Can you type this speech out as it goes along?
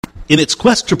In its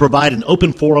quest to provide an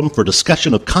open forum for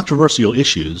discussion of controversial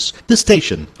issues, this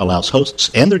station allows hosts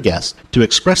and their guests to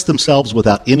express themselves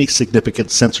without any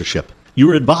significant censorship. You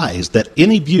are advised that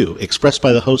any view expressed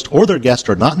by the host or their guest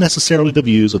are not necessarily the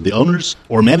views of the owners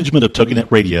or management of TogiNet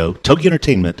Radio, Togi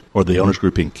Entertainment, or the Owners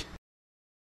Group, Inc.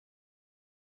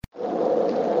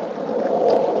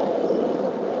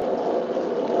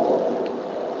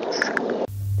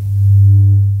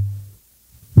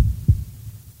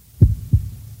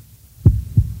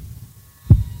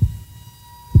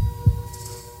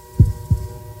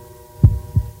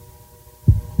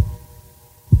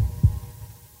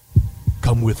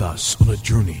 Come with us on a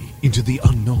journey into the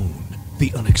unknown,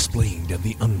 the unexplained, and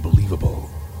the unbelievable.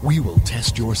 We will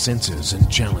test your senses and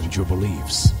challenge your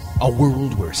beliefs. A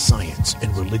world where science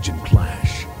and religion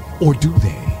clash. Or do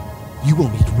they? You will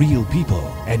meet real people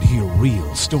and hear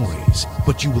real stories,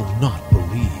 but you will not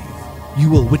believe. You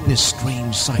will witness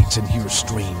strange sights and hear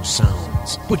strange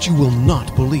sounds, but you will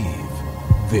not believe.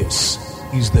 This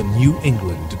is the New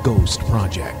England Ghost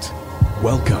Project.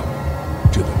 Welcome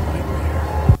to the nightmare.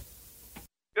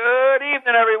 Good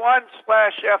evening, everyone, /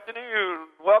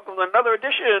 afternoon. Welcome to another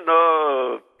edition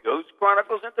of Ghost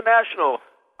Chronicles International.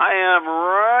 I am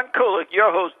Ron Kulik,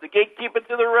 your host, the gatekeeper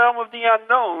to the realm of the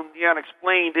unknown, the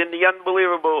unexplained, and the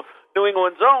unbelievable. New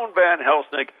England's own Van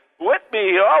Helsing. With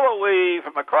me, all the way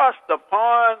from across the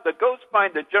pond, the ghost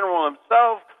finder general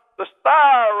himself, the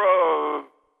star of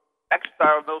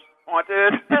X-Star of Most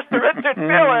Wanted, Mr. Richard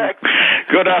Felix.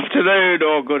 Good afternoon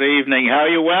or good evening. How are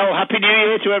you? Well, Happy New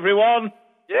Year to everyone.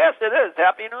 Yes, it is.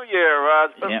 Happy New Year.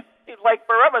 It seems like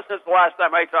forever since the last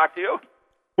time I talked to you.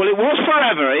 Well, it was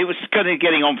forever. It was kind of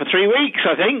getting on for 3 weeks,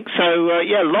 I think. So,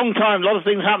 long time. A lot of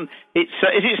things happen. Is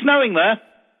it snowing there?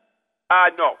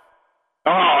 No.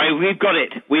 Oh, we've got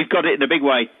it. We've got it in a big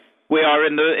way. We are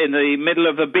in the middle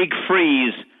of a big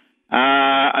freeze,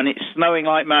 and it's snowing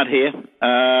like mad here.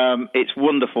 It's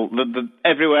wonderful.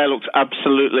 Everywhere looks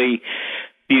absolutely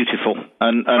beautiful.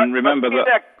 And remember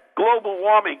that global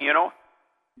warming, you know.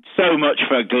 So much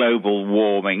for global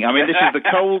warming. I mean, this is the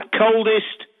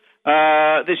coldest.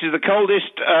 This is the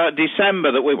coldest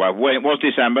December that when it was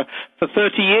December for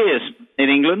 30 years in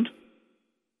England.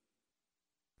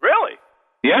 Really?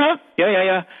 Yeah.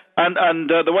 And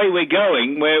the way we're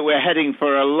going, we're heading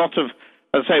for a lot of.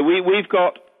 As I say, we've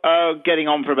got getting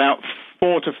on for about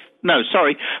 6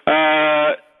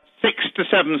 to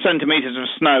 7 centimeters of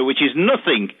snow, which is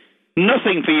nothing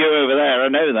for you over there. I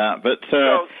know that, but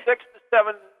so 6 to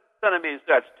 7 centimeters.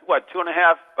 That's what, 2.5?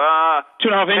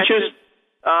 2.5 inches.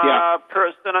 Per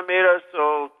centimeter.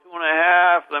 So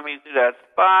 2.5. Let me see. That's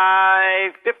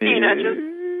 15 inches.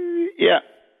 Yeah.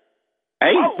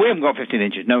 Hey, we haven't got 15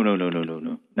 inches. No. Well, we've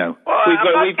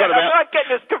got about. I'm not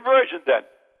getting this conversion then.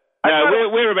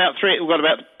 No, we're about 3. We've got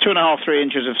about 2.5, 3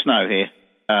 inches of snow here.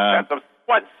 That's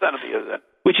 1 centimeter then.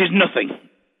 Which is nothing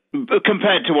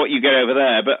compared to what you get over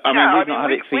there. But I mean, we've not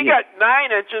had it for years. We got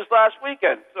 9 inches last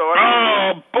weekend. So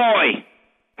oh boy!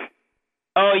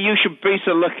 Oh, you should be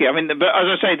so lucky. I mean, but as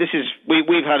I say,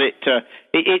 we've had it.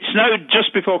 It snowed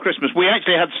just before Christmas. We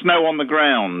actually had snow on the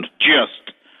ground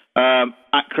just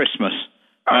at Christmas.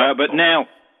 But now,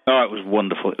 it was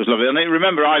wonderful. It was lovely. And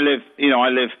remember, I live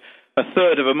a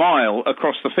third of a mile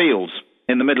across the fields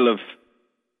in the middle of,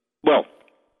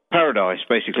 paradise,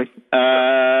 basically.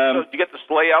 So did you get the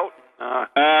sleigh out?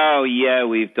 Oh, yeah,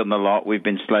 we've done a lot. We've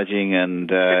been sledging and,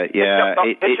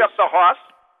 Hitch up the horse?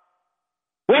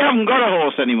 We haven't got a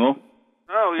horse anymore.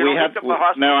 Oh, you hitch up the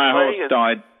horse? No, our horse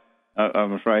died,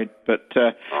 I'm afraid. But,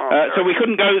 so we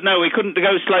couldn't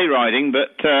go sleigh riding,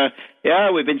 but,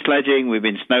 we've been sledging, we've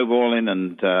been snowballing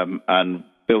and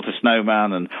built a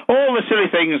snowman and all the silly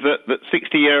things that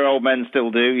 60-year-old men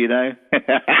still do, you know.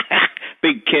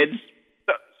 Big kids.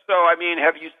 So, I mean,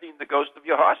 have you seen the ghost of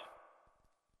your horse?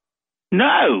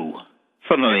 No.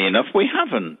 Funnily enough, we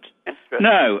haven't.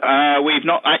 No, we've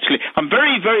not actually. I'm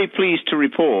very, very pleased to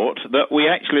report that we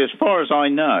actually, as far as I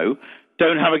know,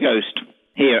 don't have a ghost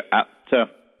here at the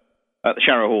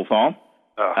Sharrow Hall Farm.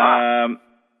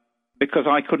 Because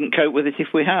I couldn't cope with it if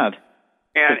we had.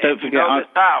 And don't forget, you know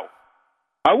this how?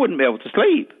 I wouldn't be able to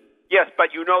sleep. Yes,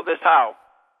 but you know this how?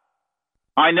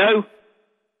 I know.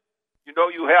 You know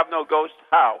you have no ghost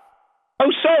how?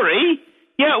 Oh, sorry.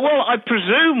 Yeah, well, I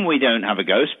presume we don't have a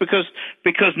ghost because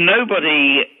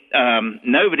nobody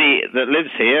that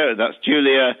lives here, that's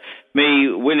Julia,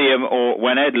 me, William, or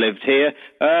when Ed lived here,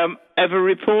 ever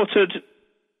reported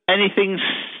anything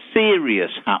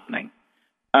serious happening.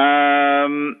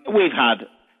 We've had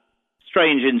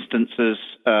strange instances.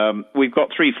 We've got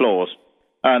 3 floors,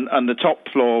 and the top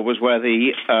floor was where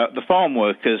the farm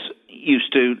workers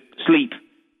used to sleep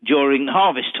during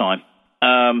harvest time.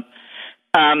 And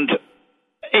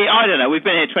I don't know, we've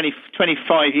been here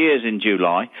 25 years in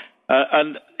July,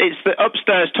 and it's the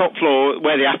upstairs top floor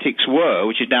where the attics were,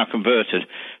 which is now converted.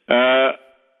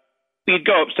 You'd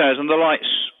go upstairs and the lights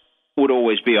would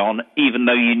always be on, even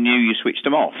though you knew you switched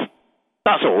them off.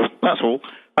 That's all.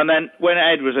 And then when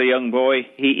Ed was a young boy,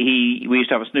 we used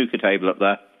to have a snooker table up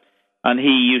there, and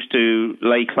he used to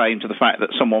lay claim to the fact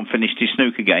that someone finished his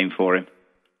snooker game for him.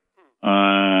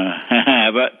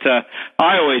 But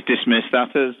I always dismissed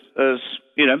that as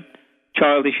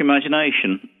childish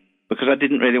imagination, because I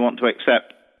didn't really want to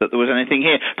accept that there was anything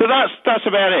here. But that's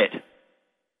about it.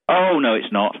 Oh, no,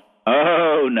 it's not.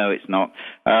 I've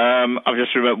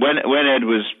just remembered when Ed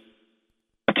was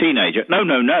a teenager.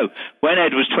 No. When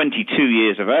Ed was 22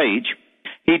 years of age,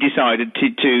 he decided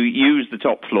to use the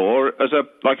top floor as a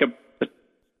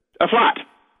flat.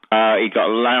 He got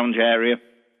a lounge area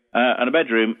and a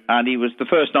bedroom, and the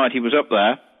first night he was up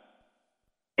there,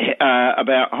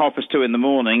 about 2:30 in the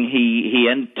morning, he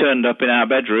turned up in our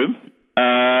bedroom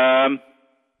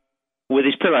with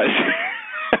his pillows.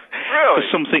 Really?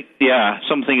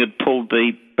 Something had pulled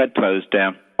the bedclothes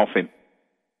down off him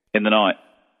in the night,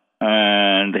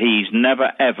 and he's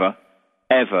never ever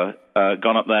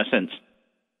gone up there since.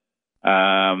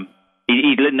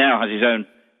 He now has his own.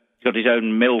 He's got his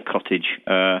own mill cottage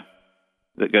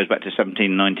that goes back to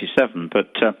 1797,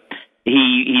 but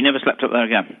he never slept up there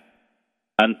again.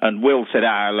 And Will said,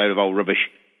 a load of old rubbish,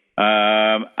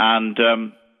 and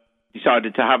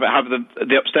decided to have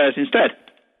the upstairs instead.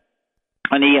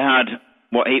 And he had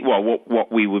what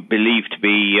we would believe to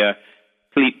be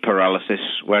sleep paralysis,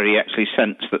 where he actually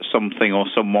sensed that something or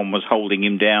someone was holding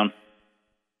him down,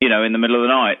 in the middle of the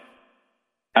night.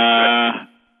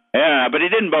 Yeah, but it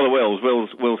didn't bother Wills.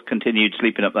 Wills continued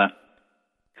sleeping up there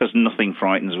because nothing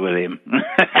frightens William.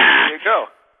 There you go.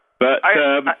 But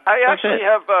I actually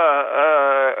have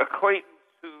a acquaintance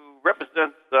who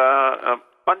represents a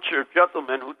bunch of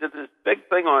gentlemen who did this big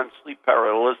thing on sleep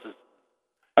paralysis.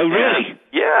 Oh, really?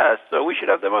 Yeah, so we should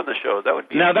have them on the show. That would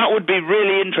be that would be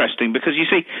really interesting, because you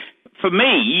see, for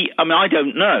me, I mean, I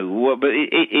don't know, but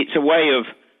it's a way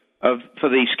of for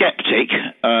the skeptic,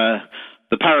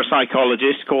 the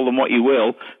parapsychologist, call them what you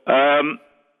will,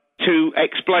 to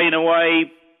explain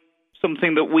away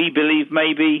something that we believe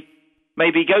may be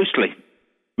ghostly,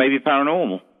 maybe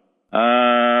paranormal.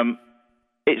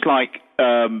 It's like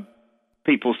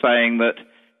people saying that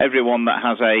everyone that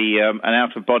has an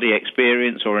out-of-body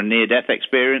experience or a near-death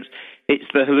experience, it's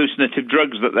the hallucinative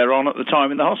drugs that they're on at the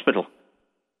time in the hospital.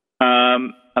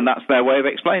 And that's their way of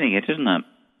explaining it, isn't it?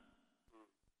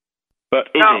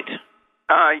 But is it?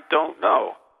 I don't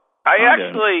know. I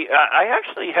actually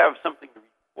have something to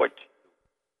report to you.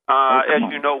 As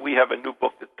you know, we have a new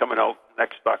book that's coming out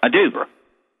next October. I do.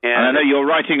 And I know you're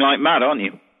writing like mad, aren't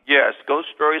you? Yes, ghost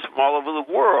stories from all over the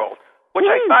world, which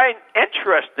I find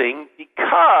interesting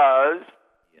because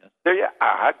there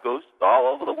are ghosts all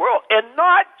over the world, and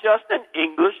not just in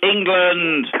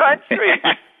England countries,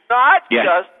 not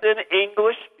just in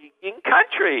English-speaking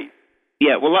countries.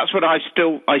 Yeah, well, that's what I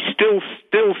still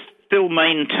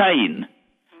maintain,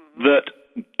 that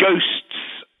ghosts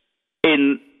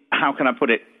in, how can I put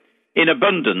it, in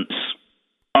abundance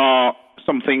are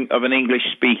something of an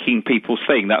English-speaking people's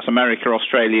thing. That's America,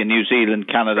 Australia, New Zealand,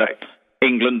 Canada, right.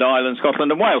 England, Ireland,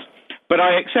 Scotland, and Wales. But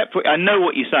I know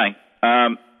what you're saying,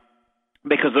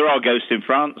 because there are ghosts in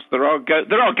France. There are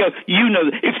ghosts.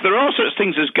 If there are such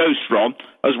things as ghosts, Ron,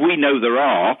 as we know there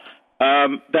are,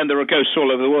 then there are ghosts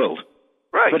all over the world.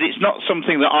 Right. But it's not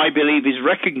something that I believe is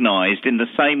recognised in the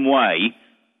same way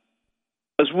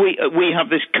as we have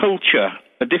this culture,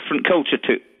 a different culture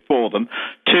for them,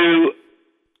 to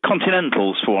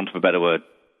continentals, for want of a better word.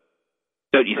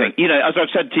 Don't you think? As I've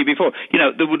said to you before,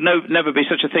 there would never be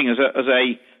such a thing as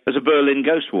a Berlin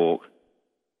ghost walk.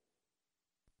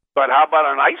 But how about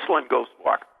an Iceland ghost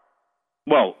walk?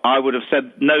 Well, I would have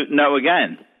said no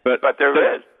again. But there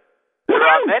is. There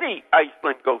are many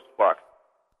Iceland ghost walks.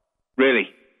 Really?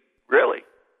 Really.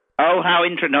 Oh, how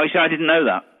interesting. No, I didn't know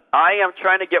that. I am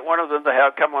trying to get one of them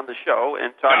to come on the show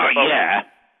and talk about it. Yeah.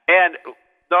 And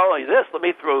not only this, let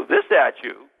me throw this at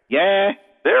you. Yeah?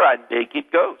 There are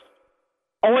naked ghosts.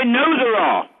 Oh, I know there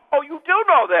are. Oh, you do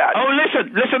know that. Oh,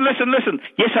 listen.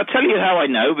 Yes, I'll tell you how I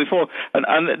know before.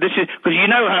 And this is, because you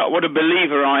know what a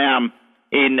believer I am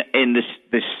in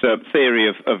this theory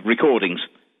of recordings.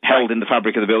 Held in the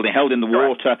fabric of the building, held in the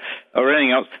water, or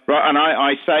anything else. Right, and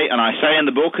I say in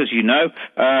the book, as you know,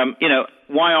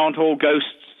 why aren't all ghosts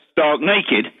stark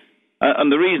naked?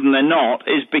 And the reason they're not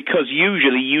is because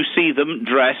usually you see them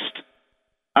dressed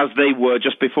as they were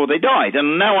just before they died.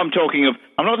 And now I'm not talking of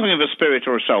a spirit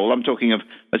or a soul. I'm talking of,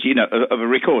 as you know, of a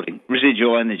recording,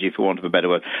 residual energy, for want of a better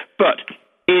word. But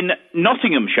in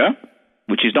Nottinghamshire,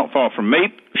 which is not far from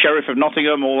me, Sheriff of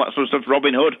Nottingham, all that sort of stuff,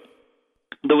 Robin Hood,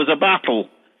 there was a battle,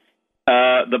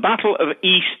 the Battle of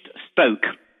East Stoke,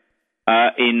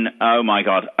 oh my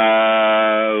God,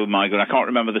 I can't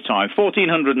remember the time,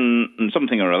 1400 and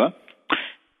something or other.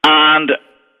 And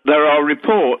there are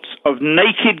reports of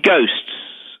naked ghosts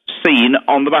seen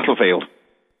on the battlefield.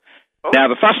 Oh. Now,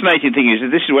 the fascinating thing is,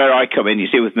 and this is where I come in, you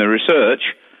see, with my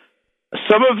research,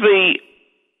 some of the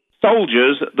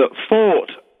soldiers that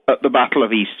fought at the Battle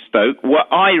of East Stoke were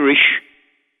Irish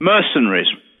mercenaries.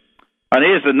 And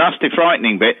here's the nasty,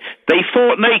 frightening bit. They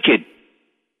fought naked.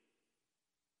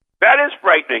 That is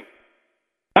frightening.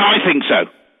 I think so.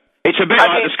 It's a bit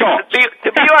like the Scots.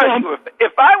 To be honest,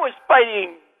 if I was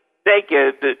fighting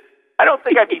naked, I don't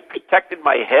think I'd be protecting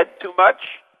my head too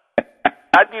much.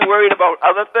 I'd be worried about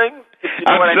other things. You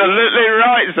know Absolutely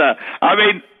right, sir. I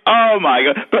mean, oh my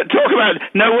God. But talk about,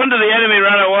 no wonder the enemy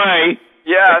ran away.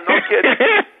 Yeah, no kidding.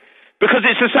 Because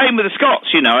it's the same with the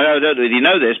Scots, you know. I don't know if you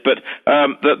know this, but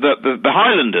the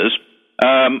Highlanders,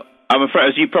 I'm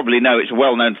afraid, as you probably know, it's a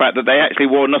well-known fact that they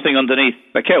actually wore nothing underneath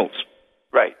their kilts.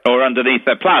 Right. Or underneath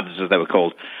their plaids, as they were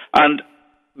called. And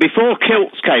before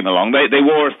kilts came along, they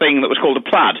wore a thing that was called a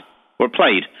plaid, or a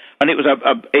plaid. And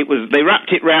they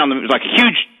wrapped it round them. It was like a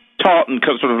huge tartan,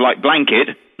 sort of like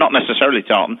blanket, not necessarily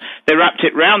tartan. They wrapped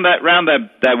it round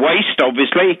their waist,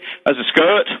 obviously, as a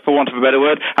skirt, for want of a better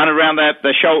word, and around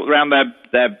their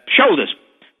shoulders.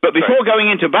 But before going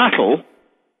into battle,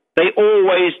 they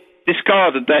always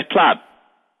discarded their plaid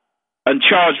and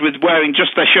charged with wearing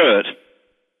just their shirt,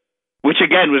 which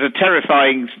again was a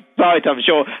terrifying sight, I'm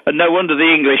sure, and no wonder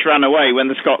the English ran away when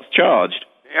the Scots charged.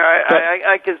 Yeah,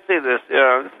 I can see this.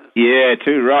 Yeah,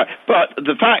 too right. But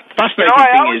the fascinating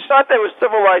I thing always is, thought they were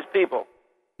civilized people.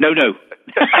 No, no,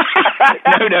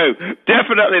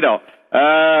 definitely not.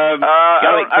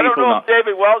 I don't know if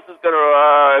David Wells is going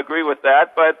to agree with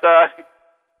that, but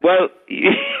well,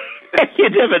 you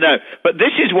never know. But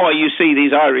this is why you see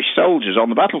these Irish soldiers on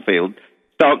the battlefield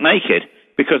stark naked,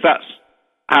 because that's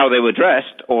how they were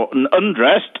dressed or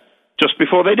undressed just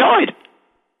before they died.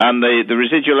 And the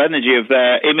residual energy of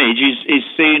their image is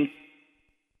seen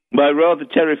by rather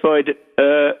terrified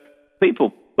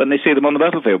people when they see them on the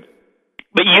battlefield.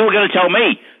 But you were going to tell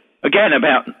me, again,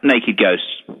 about naked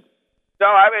ghosts. No,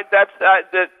 I mean, there's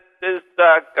there's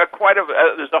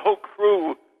a whole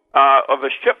crew of a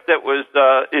ship that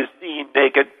is seen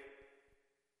naked.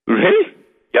 Really?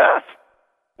 Yes.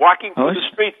 Walking through the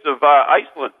streets of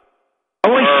Iceland.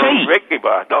 Oh, I see.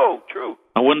 Reykjavik. No, true.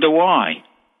 I wonder why.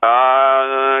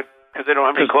 Because they don't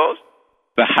have any clothes?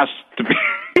 There has to be.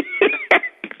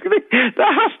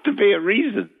 There has to be a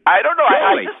reason. I don't know.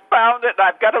 I just found it, and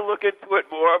I've got to look into it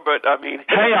more. But I mean,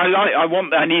 hey,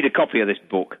 I need a copy of this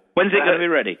book. When's it going to be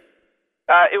ready?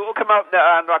 It will come out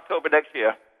in October next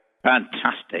year.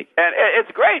 Fantastic. And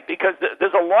it's great because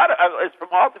there's a lot of it's from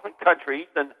all different countries,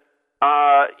 and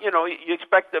you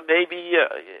expect that maybe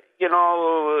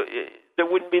there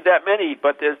wouldn't be that many,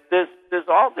 but there's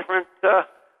all different.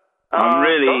 I'm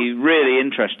really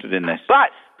interested in this.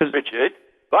 But Richard,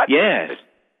 yes.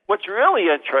 What's really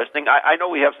interesting, I know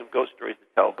we have some ghost stories to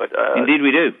tell, but indeed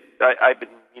we do. I've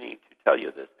been meaning to tell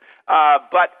you this.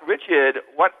 But Richard,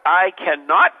 what I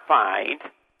cannot find,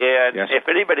 and if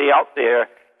anybody out there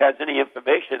has any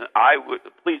information,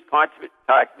 please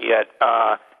contact me at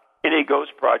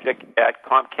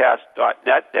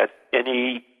anyghostproject@comcast.net. That's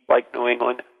any like New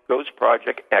England Ghost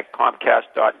Project at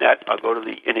Comcast.net. I'll go to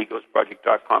the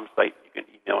anyghostproject.com site. You can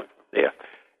email me from there.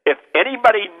 If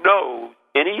anybody knows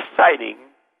any sighting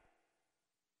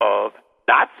of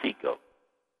Nazi ghosts.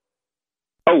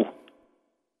 Oh,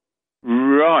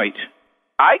 right.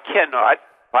 I cannot,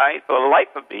 for the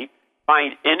life of me,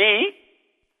 find any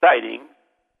sightings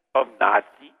of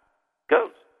Nazi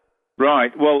ghosts.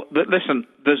 Right. Well, listen.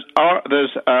 There's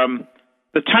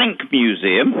the Tank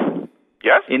Museum.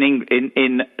 Yes. In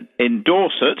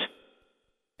Dorset.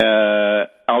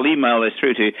 I'll email this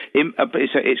through to you.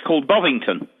 It's called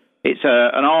Bovington. It's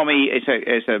an army. It's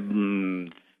a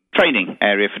training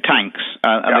area for tanks,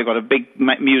 and they've got a big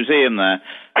museum there.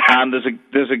 And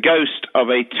there's a ghost of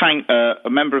a tank, a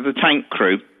member of the tank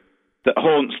crew that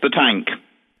haunts the tank,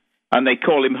 and they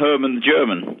call him Herman the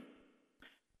German.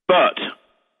 But,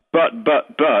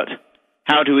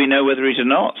 how do we know whether he's a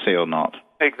Nazi or not?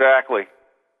 Exactly.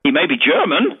 He may be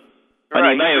German, and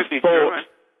he may have fought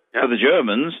for the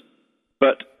Germans,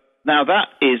 but now that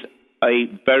is a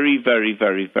very, very,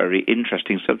 very, very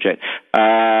interesting subject.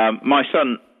 My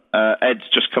son Ed's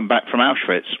just come back from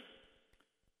Auschwitz.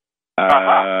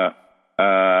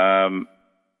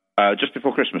 Just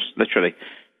before Christmas, literally.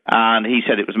 And he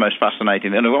said it was most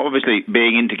fascinating. And obviously,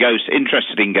 being into ghosts,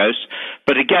 interested in ghosts.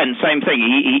 But again, same thing.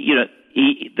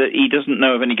 He doesn't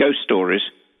know of any ghost stories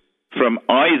from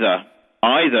either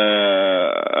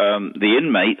the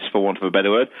inmates, for want of a better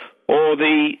word, or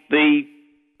the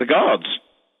guards.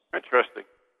 Interesting.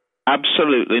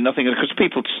 Absolutely nothing, because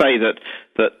people say that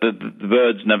the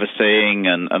birds never sing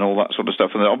and all that sort of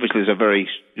stuff. And obviously, there's a very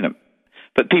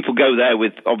but people go there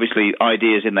with, obviously,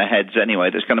 ideas in their heads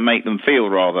anyway that's going to make them feel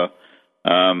rather,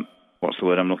 what's the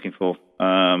word I'm looking for?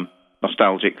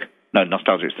 Nostalgic. No,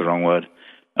 nostalgic's the wrong word.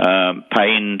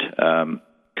 Pained,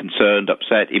 concerned,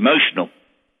 upset, emotional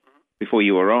before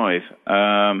you arrive.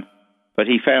 But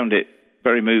he found it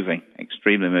very moving,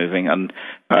 extremely moving, and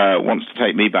wants to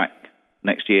take me back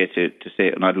next year to see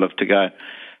it, and I'd love to go.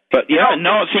 But,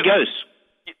 Nazi ghosts.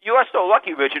 You are so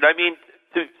lucky, Richard. I mean,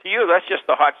 to you, that's just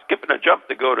a hot skip and a jump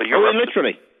to go to Europe. Oh,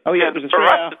 literally. Oh, yeah, it was a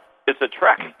 3-hour. It's a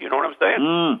trek, you know what I'm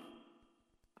saying?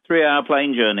 3-hour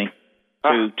plane journey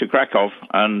to Krakow,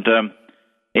 and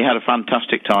he had a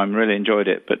fantastic time, really enjoyed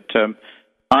it. But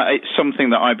it's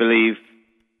something that I believe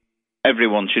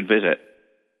everyone should visit.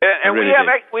 And really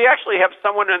we actually have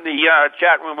someone in the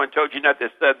chat room on TogiNet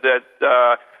that said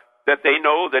that they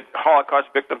know that Holocaust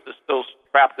victims are still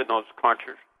trapped in those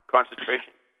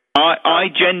concentration. I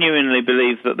genuinely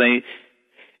believe that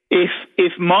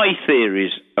if my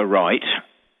theories are right,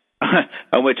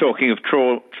 and we're talking of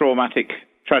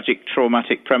tragic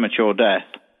traumatic premature death,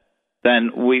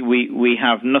 then we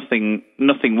have nothing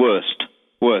worse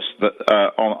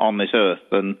on this earth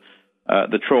than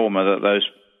the trauma that those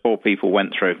poor people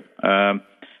went through. But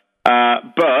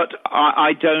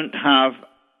I don't have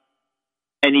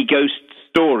any ghost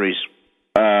stories.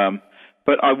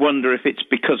 But I wonder if it's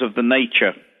because of the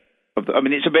nature of I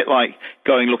mean, it's a bit like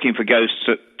going looking for ghosts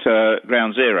at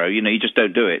Ground Zero. You just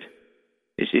don't do it.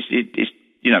 It's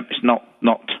not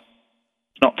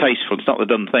tasteful. It's not the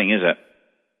done thing, is it?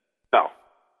 No.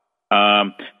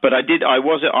 But I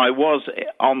was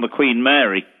on the Queen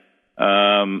Mary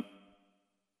 2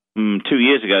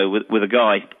 years ago with a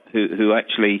guy who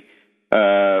actually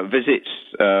visits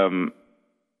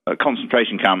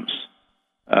concentration camps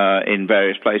in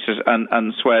various places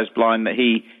and swears blind that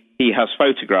he has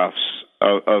photographs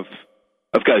of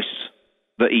ghosts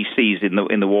that he sees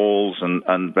in the walls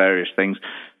and various things.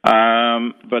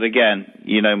 But again,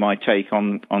 my take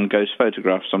on ghost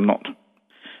photographs. I'm not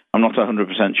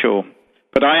 100% sure.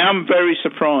 But I am very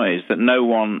surprised that no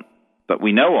one that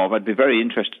we know of, I'd be very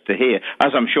interested to hear,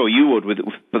 as I'm sure you would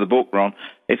for the book, Ron,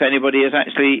 if anybody has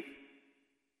actually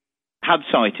had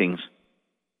sightings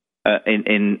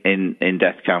in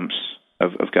death camps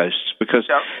of ghosts, because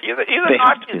either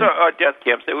Nazis or death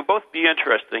camps, they would both be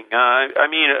interesting. I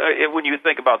mean, when you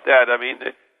think about that, I mean,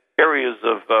 areas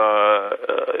of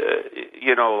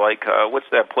what's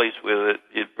that place where the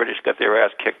British got their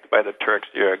ass kicked by the Turks?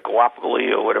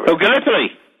 Gallipoli or whatever. Oh,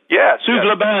 Gallipoli. Yeah,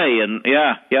 Suvla Bay, and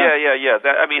yeah.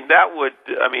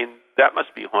 That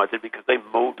must be haunted because they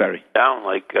mowed down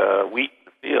like wheat in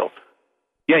the field.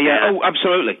 Yeah. Oh,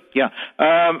 absolutely. Yeah.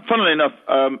 Funnily enough,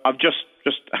 I've just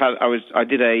had. I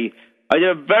did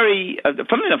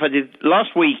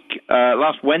last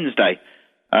Wednesday.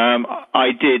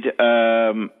 I did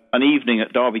an evening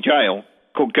at Derby Jail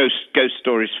called Ghost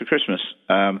Stories for Christmas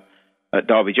at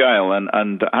Derby Jail,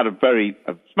 and had a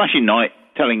smashing night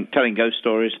telling ghost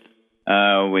stories.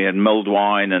 We had mulled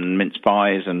wine and mince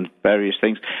pies and various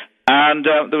things, and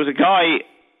there was a guy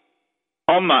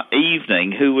on that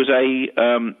evening who was a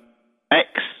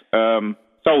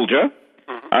ex-soldier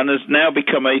and has now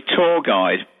become a tour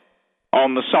guide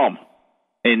on the Somme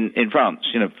in France,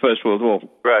 First World War.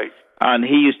 Right. And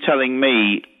he is telling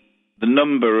me the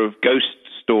number of ghost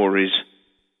stories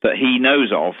that he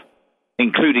knows of,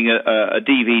 including a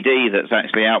DVD that's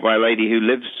actually out by a lady who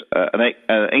lives, an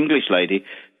English lady,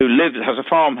 who has a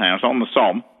farmhouse on the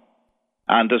Somme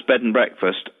and does bed and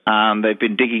breakfast, and they've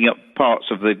been digging up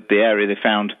parts of the area. They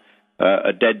found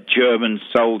a dead German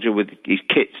soldier with his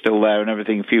kit still there and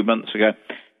everything a few months ago.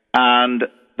 And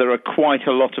there are quite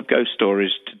a lot of ghost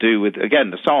stories to do with,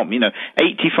 again, the Somme.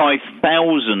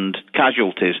 85,000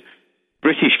 casualties,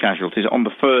 British casualties, on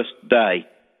the first day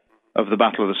of the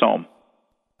Battle of the Somme.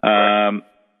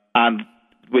 And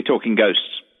we're talking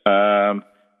ghosts,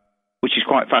 which is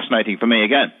quite fascinating for me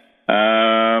again.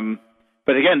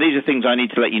 But again, these are things I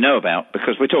need to let you know about,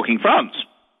 because we're talking France.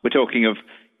 We're talking of,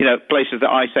 places that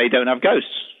I say don't have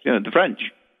ghosts, the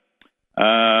French.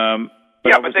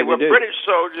 But they were British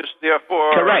soldiers,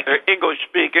 therefore correct. They're English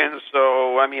speaking,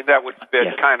 so, that would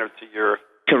fit kind of to your...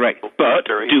 Correct. But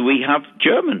do we have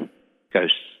German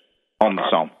ghosts on the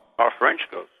Somme? Or French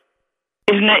ghosts?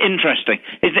 Isn't it interesting?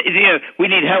 We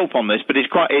need help on this, but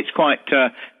it's quite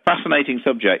fascinating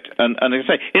subject. And as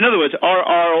I say, in other words,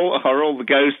 are all the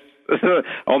ghosts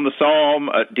on the Somme,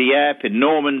 at Dieppe, in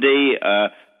Normandy,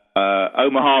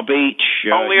 Omaha Beach?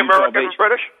 Only American and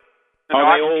British?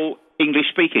 Are they all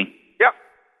English speaking? Yep.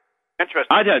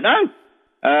 Interesting. I don't know.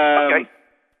 Okay.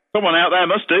 Someone out there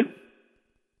must do.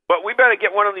 But we better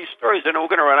get one of these stories, and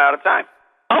we're going to run out of time.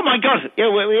 Oh my God!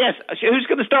 Yeah, yes. Who's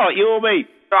going to start? You or me?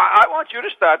 I want you to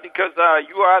start because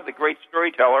you are the great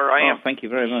storyteller. I am. Thank you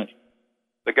very much.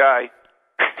 The guy.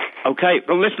 Okay.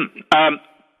 Well, listen.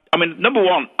 Number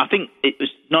one, I think it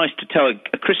was nice to tell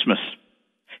a Christmas.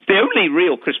 It's the only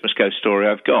real Christmas ghost story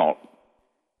I've got,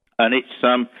 and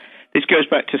this goes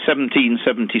back to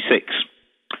 1776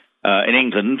 in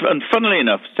England, and funnily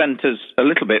enough, sent us a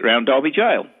little bit round Derby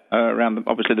Jail, around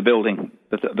obviously the building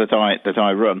that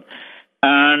I run.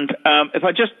 And if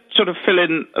I just sort of fill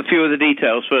in a few of the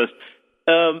details first,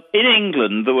 in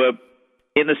England there were,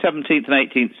 in the 17th and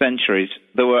 18th centuries,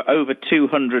 there were over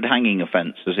 200 hanging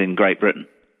offences in Great Britain.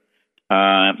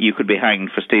 You could be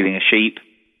hanged for stealing a sheep.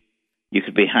 You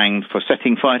could be hanged for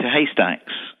setting fire to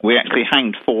haystacks. We actually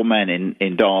hanged 4 men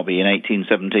in Derby in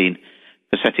 1817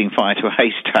 for setting fire to a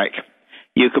haystack.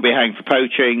 You could be hanged for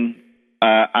poaching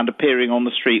and appearing on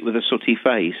the street with a sooty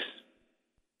face.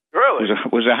 Really?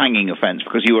 Was a hanging offence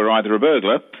because you were either a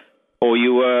burglar or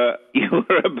you were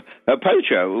a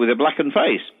poacher with a blackened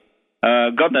face.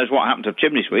 God knows what happened to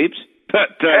chimney sweeps,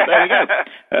 but there we go.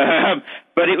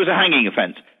 But it was a hanging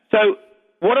offence. So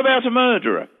what about a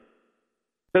murderer?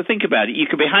 So think about it. You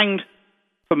could be hanged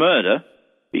for murder,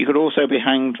 but you could also be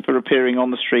hanged for appearing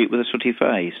on the street with a sooty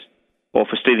face or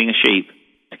for stealing a sheep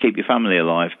to keep your family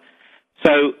alive.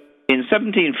 So in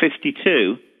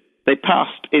 1752, they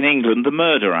passed in England the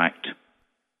Murder Act,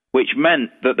 which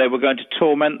meant that they were going to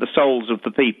torment the souls of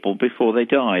the people before they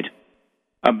died.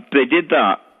 They did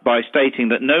that by stating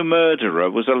that no murderer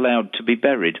was allowed to be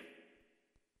buried.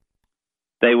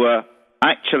 They were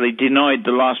actually denied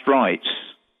the last rites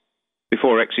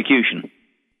before execution,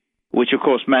 which of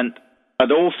course meant,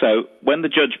 and also when the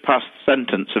judge passed the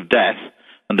sentence of death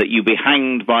and that you be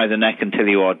hanged by the neck until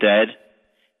you are dead,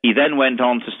 he then went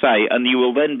on to say, and you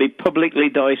will then be publicly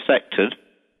dissected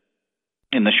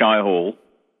in the Shire Hall,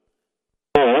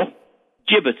 or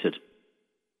gibbeted.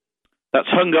 That's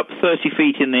hung up 30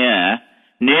 feet in the air,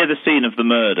 near the scene of the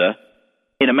murder,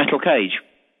 in a metal cage,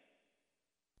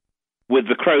 with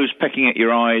the crows pecking at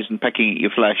your eyes and pecking at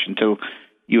your flesh until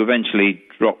you eventually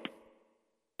dropped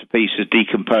to pieces,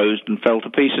 decomposed and fell to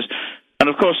pieces. And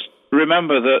of course,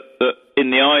 remember that in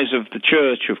the eyes of the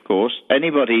church, of course,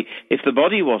 anybody, if the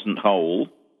body wasn't whole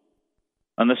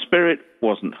and the spirit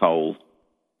wasn't whole,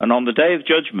 and on the day of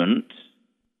judgment,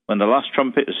 when the last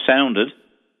trumpet was sounded,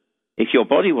 if your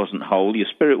body wasn't whole, your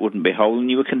spirit wouldn't be whole, and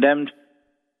you were condemned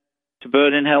to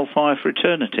burn in hellfire for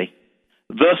eternity,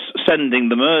 thus sending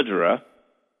the murderer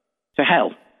to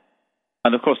hell.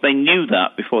 And of course, they knew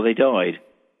that before they died,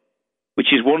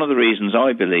 which is one of the reasons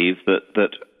I believe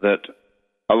that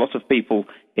a lot of people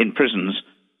in prisons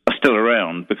are still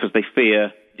around, because they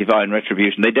fear divine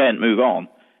retribution. They daren't move on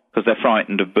because they're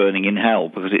frightened of burning in hell,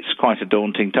 because it's quite a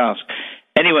daunting task.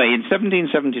 Anyway, in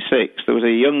 1776, there was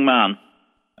a young man,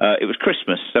 it was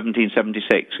Christmas,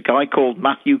 1776, a guy called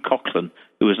Matthew Coughlin,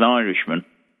 who was an Irishman,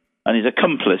 and his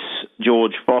accomplice,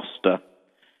 George Foster.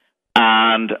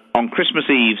 And on Christmas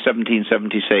Eve,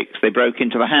 1776, they broke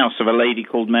into the house of a lady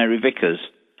called Mary Vickers,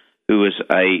 who was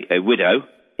a widow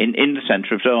in the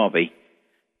centre of Derby.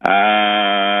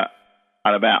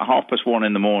 At about 1:30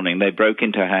 in the morning, they broke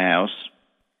into her house,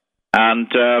 and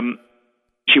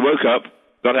she woke up,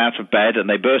 got out of bed, and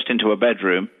they burst into her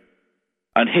bedroom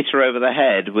and hit her over the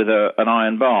head with an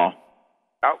iron bar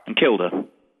and killed her.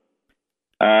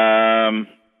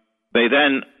 They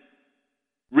then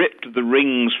ripped the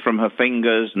rings from her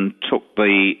fingers and took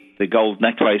the gold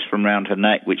necklace from round her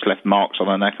neck, which left marks on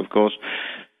her neck, of course.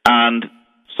 And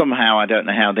somehow, I don't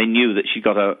know how, they knew that she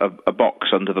got a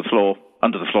box under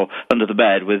the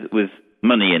bed with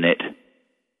money in it.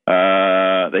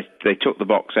 They took the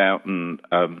box out and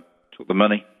took the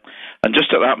money. And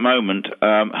just at that moment,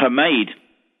 her maid,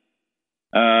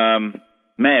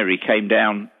 Mary, came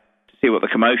down to see what the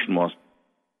commotion was,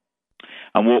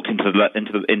 and walked into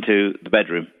the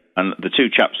bedroom. And the two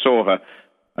chaps saw her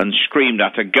and screamed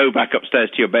at her, "Go back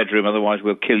upstairs to your bedroom, otherwise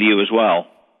we'll kill you as well."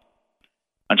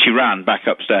 And she ran back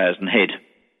upstairs and hid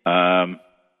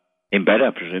in bed,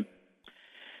 I presume.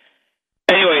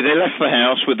 Anyway, they left the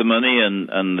house with the money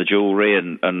and the jewellery,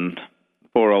 and the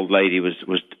poor old lady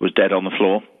was dead on the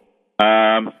floor.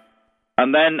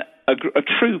 And then a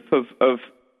troupe of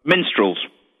minstrels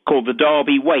called the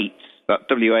Derby Waits, that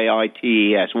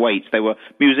Waits, Waits. They were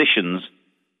musicians,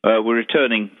 were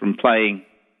returning from playing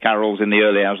carols in the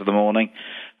early hours of the morning.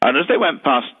 And as they went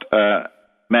past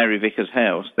Mary Vicar's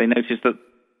house, they noticed that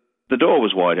the door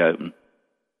was wide open.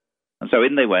 And so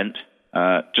in they went,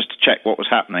 just to check what was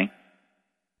happening,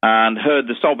 and heard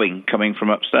the sobbing coming from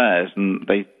upstairs. And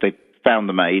they found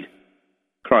the maid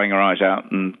crying her eyes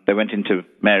out, and they went into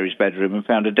Mary's bedroom and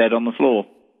found her dead on the floor.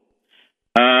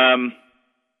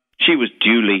 She was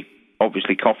duly,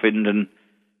 obviously, coffined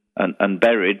and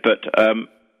buried, but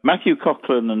Matthew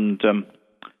Coughlin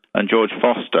and George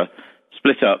Foster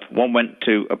split up. One went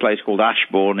to a place called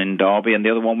Ashbourne in Derby, and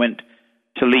the other one went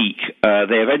to Leek.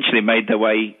 They eventually made their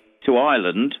way to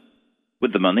Ireland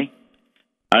with the money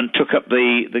and took up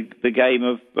the game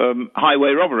of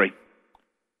highway robbery.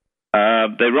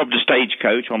 They robbed a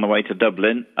stagecoach on the way to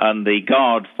Dublin, and the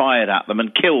guard fired at them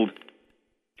and killed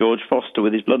George Foster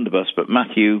with his blunderbuss, but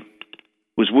Matthew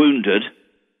was wounded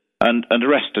and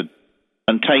arrested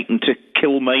and taken to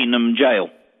Kilmainham Jail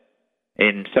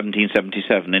in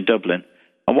 1777 in Dublin.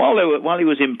 And while he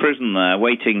was in prison there,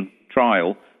 waiting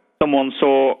trial, someone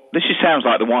saw, sounds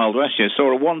like the Wild West,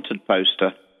 saw a wanted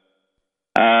poster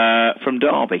from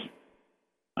Derby.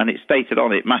 And it stated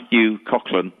on it, Matthew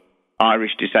Coughlin,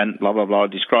 Irish descent, blah, blah, blah,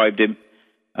 described him,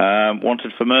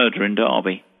 wanted for murder in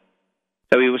Derby.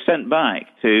 So he was sent back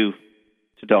to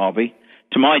Derby,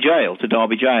 to my jail, to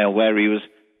Derby Jail, where he was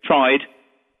tried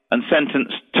and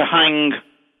sentenced to hang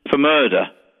for murder.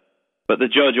 But the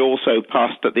judge also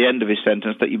passed at the end of his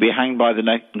sentence that you be hanged by the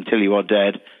neck until you are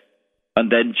dead,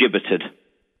 and then gibbeted,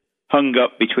 hung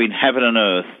up between heaven and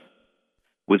earth,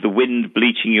 with the wind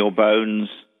bleaching your bones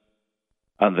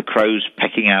and the crows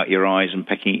pecking out your eyes and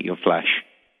pecking at your flesh.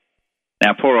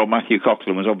 Now, poor old Matthew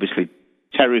Coughlin was obviously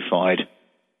terrified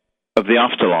of the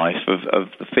afterlife, of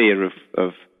the fear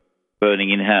of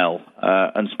burning in hell,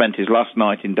 and spent his last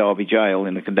night in Derby Jail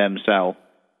in the condemned cell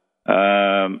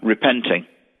repenting,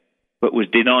 but was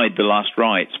denied the last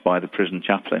rites by the prison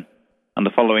chaplain, and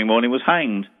the following morning was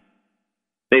hanged.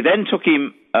 They then took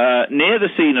him near the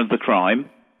scene of the crime,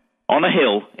 on a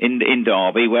hill in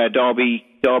Derby, where Derby's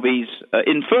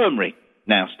infirmary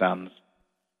now stands.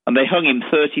 And they hung him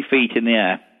 30 feet in the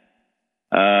air,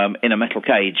 in a metal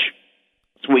cage,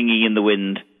 swinging in the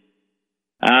wind.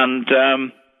 And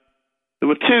there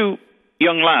were two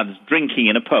young lads drinking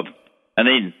in a pub, an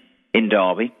inn in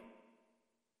Derby.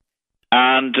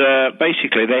 And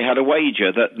basically they had a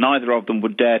wager that neither of them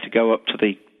would dare to go up to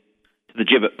the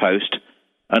gibbet post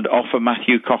and offer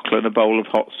Matthew Coughlin a bowl of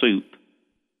hot soup.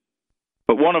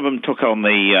 But one of them took on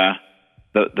the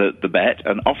bet,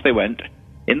 and off they went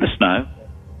in the snow,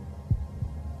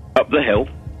 up the hill.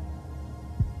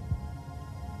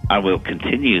 And we'll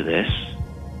continue this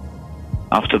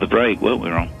after the break, won't we,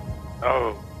 Ron?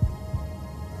 Oh.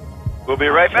 We'll be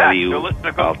right back.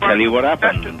 I'll tell you what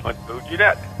happened.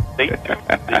 Stay tuned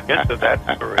to the end of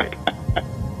that story.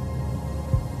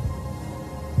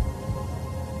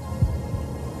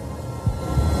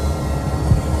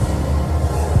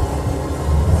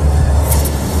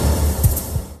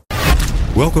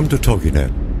 Welcome to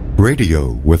TogiNet,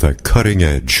 radio with a cutting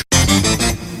edge.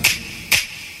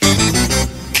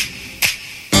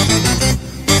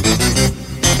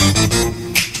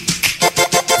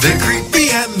 They're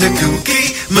creepy and they're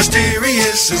kooky,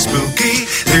 mysterious and spooky.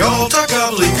 They all talk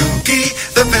gobbledygooky,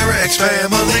 the Parax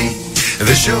family.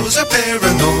 The shows are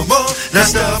paranormal, not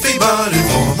stuffy but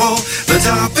informal. The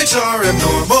topics are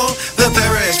abnormal, the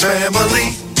Parax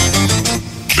family.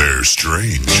 They're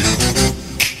strange,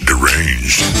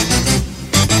 deranged,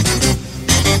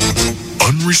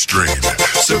 unrestrained.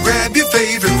 So grab your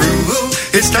favorite brew,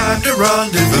 it's time to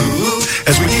rendezvous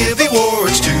as we give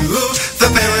awards to the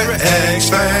Parax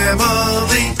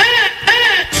family.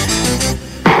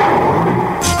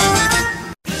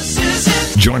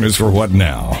 Join us for What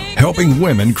Now? Helping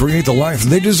women create the life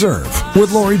they deserve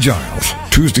with Lori Giles.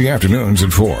 Tuesday afternoons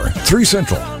at 4, 3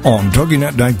 Central on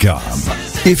TogiNet.com.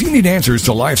 If you need answers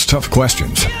to life's tough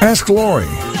questions, ask Lori.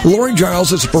 Lori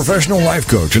Giles is a professional life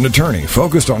coach and attorney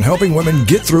focused on helping women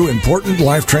get through important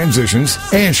life transitions,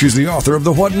 and she's the author of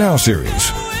the What Now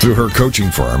series. Through her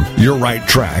coaching firm, Your Right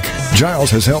Track,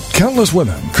 Giles has helped countless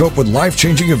women cope with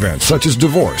life-changing events such as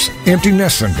divorce, empty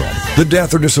nest syndrome, the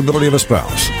death or disability of a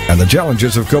spouse, and the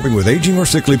challenges of coping with aging or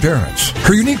sickly parents.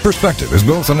 Her unique perspective as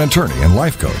both an attorney and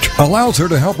life coach allows her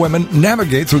to help women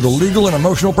navigate through the legal and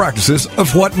emotional practices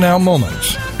of What Now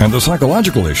moments and the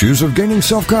psychological issues of gaining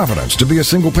self-confidence to be a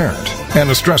single parent. and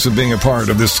the stress of being a part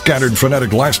of this scattered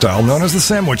frenetic lifestyle known as the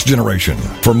sandwich generation.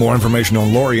 For more information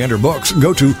on Lori and her books,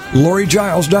 go to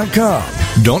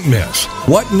LoriGiles.com. Don't miss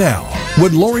What Now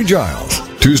with Lori Giles.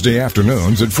 Tuesday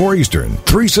afternoons at 4 Eastern,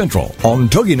 3 Central on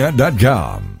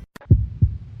TogiNet.com.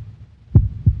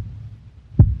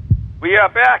 We are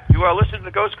back. You are listening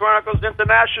to Ghost Chronicles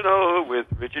International with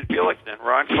Richard Felix and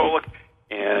Ron Kolick.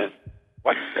 And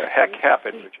what the heck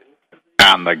happened, Richard?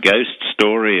 And the ghost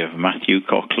story of Matthew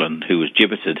Coughlin, who was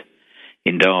gibbeted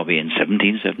in Derby in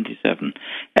 1777.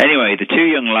 Anyway, the two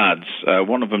young lads,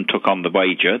 one of them took on the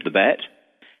wager, the bet,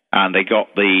 and they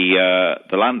got the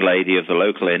landlady of the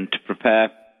local inn to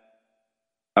prepare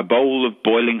a bowl of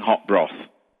boiling hot broth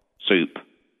soup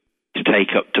to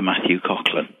take up to Matthew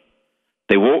Coughlin.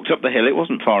 They walked up the hill. It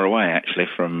wasn't far away, actually,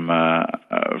 from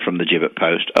the gibbet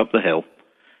post, up the hill,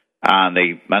 and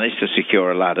they managed to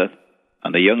secure a ladder.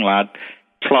 And the young lad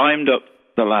climbed up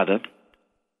the ladder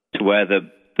to where the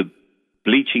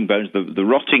bleaching bones, the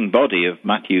rotting body of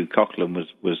Matthew Coughlin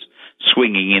was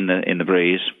swinging in the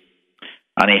breeze,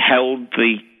 and he held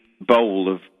the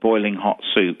bowl of boiling hot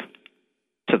soup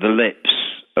to the lips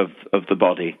of the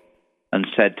body and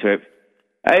said to it,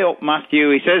 "Hey up, Matthew,"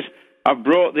 he says, "I've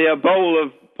brought thee a bowl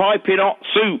of piping hot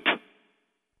soup."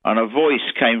 And a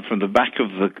voice came from the back of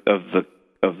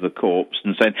the corpse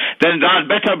and said, "Then thou'd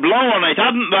better blow on it,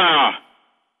 hadn't thou?"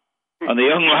 And the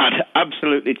young lad,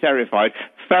 absolutely terrified,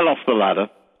 fell off the ladder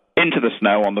into the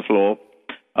snow on the floor,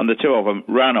 and the two of them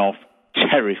ran off,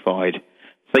 terrified,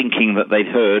 thinking that they'd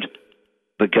heard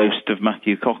the ghost of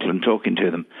Matthew Coughlin talking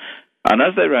to them. And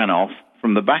as they ran off,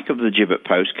 from the back of the gibbet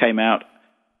post came out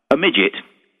a midget,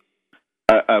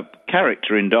 a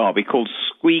character in Derby called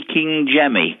Squeaking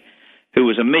Jemmy, who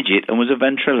was a midget and was a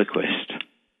ventriloquist.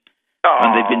 Aww.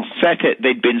 And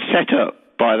they'd been set up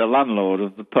by the landlord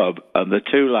of the pub, and the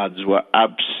two lads were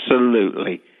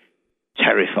absolutely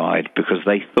terrified because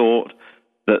they thought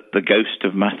that the ghost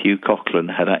of Matthew Coughlin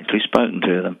had actually spoken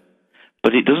to them.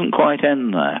 But it doesn't quite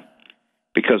end there,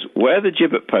 because where the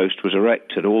gibbet post was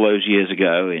erected all those years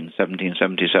ago in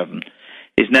 1777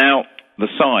 is now the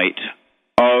site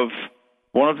of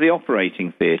one of the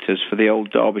operating theatres for the old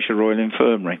Derbyshire Royal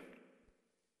Infirmary.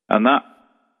 And that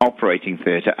operating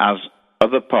theatre, as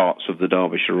other parts of the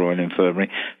Derbyshire Royal Infirmary,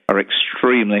 are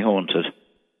extremely haunted.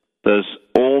 There's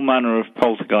all manner of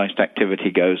poltergeist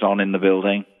activity goes on in the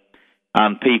building,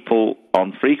 and people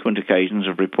on frequent occasions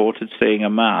have reported seeing a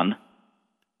man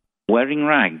wearing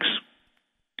rags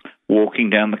walking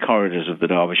down the corridors of the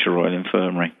Derbyshire Royal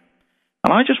Infirmary.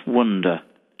 And I just wonder,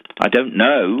 I don't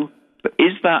know, but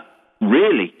is that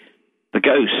really the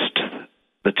ghost,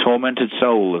 the tormented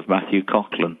soul of Matthew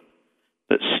Coughlin,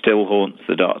 that still haunts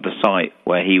the site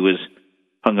where he was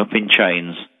hung up in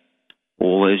chains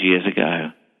all those years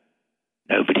ago?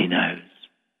 Nobody knows.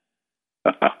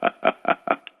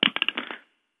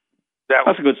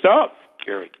 That's a good start,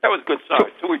 Gary. That was a good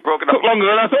start. So we broke it up. Took longer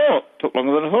than I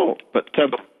thought. But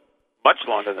much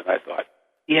longer than I thought.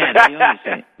 Yeah,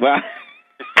 well,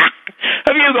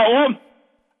 have you got one?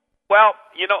 Well,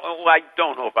 I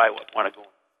don't know if I want to go on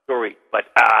the story, but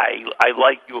I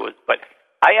like yours. But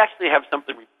I actually have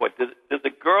something to report. There's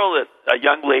a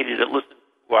young lady that listens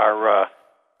to our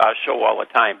show all the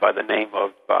time by the name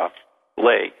of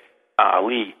Lee,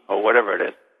 or whatever it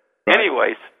is. Right.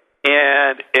 Anyways,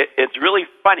 and it's really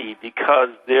funny because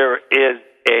there is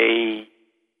a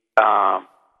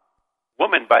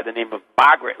woman by the name of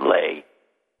Margaret Lay,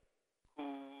 who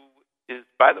is,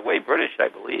 by the way, British, I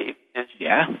believe, and she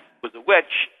was a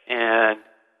witch, and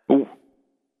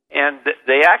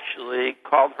they actually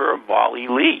called her Molly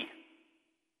Lee.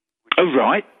 Oh,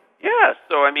 right. Yeah,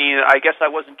 so, I guess I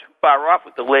wasn't too far off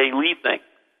with the Lay Lee thing.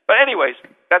 But anyways,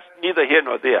 that's neither here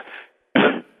nor there.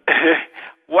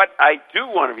 What I do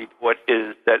want to report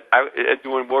is that I'm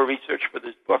doing more research for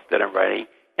this book that I'm writing,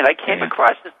 and I came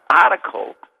across this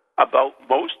article about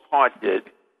Most Haunted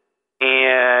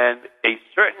and a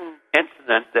certain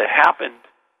incident that happened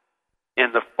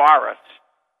in the forest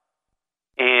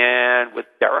and with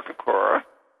Derek Akora,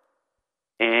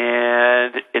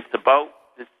 and it's about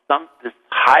this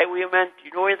highwayman. Do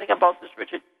you know anything about this,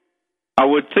 Richard? I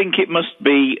would think it must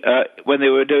be when we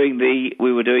were doing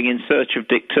In Search of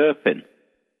Dick Turpin.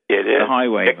 It is the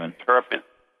highwayman. Dick Turpin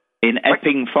in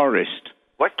Epping Forest.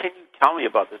 What can you tell me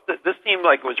about this? This seemed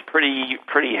like it was pretty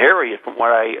hairy from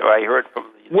what I heard from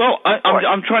the... Well,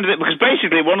 I'm trying to think, because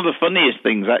basically one of the funniest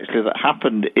things actually that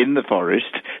happened in the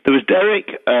forest, there was Derek,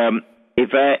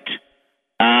 Yvette,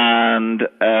 and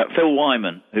Phil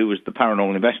Wyman, who was the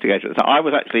paranormal investigator at the time. I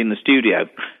was actually in the studio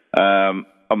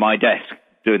on my desk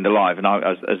doing the live, and I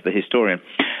as the historian.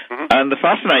 Mm-hmm. And the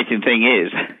fascinating thing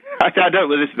is, I don't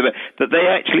listen to it, that they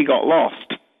actually got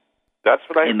lost. That's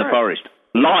what I in heard. the forest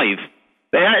live.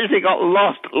 They actually got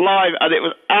lost live, and it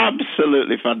was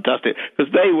absolutely fantastic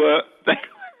because they were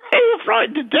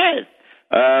frightened to death.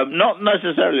 Not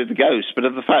necessarily of the ghosts, but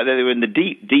of the fact that they were in the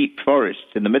deep, deep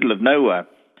forests in the middle of nowhere,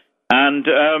 and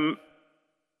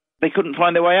they couldn't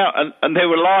find their way out, and they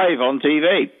were live on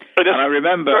TV. And I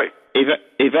remember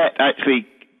Yvette actually,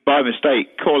 by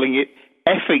mistake, calling it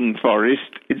effing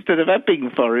forest instead of epping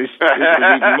forest, which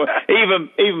was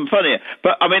even funnier.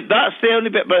 But I mean, that's the only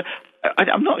bit. But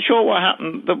I'm not sure what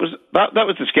happened. That was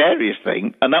the scariest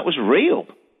thing, and that was real.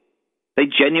 They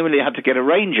genuinely had to get a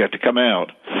ranger to come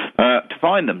out to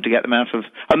find them, to get them out of.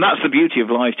 And that's the beauty of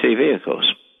live TV, of course.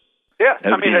 Yeah,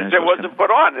 I mean, it wasn't put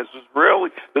on. This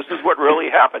is what really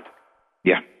happened.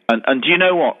 Yeah, and do you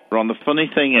know what, Ron? The funny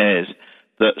thing is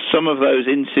that some of those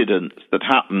incidents that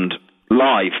happened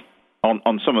live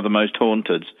on some of the most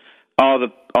haunteds are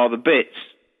the bits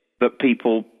that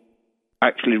people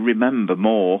actually remember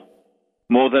more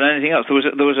than anything else.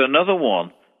 There was another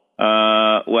one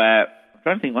where I'm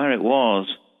trying to think where it was.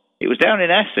 It was down in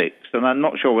Essex, and I'm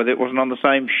not sure whether it wasn't on the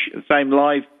same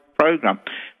live program,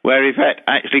 where Yvette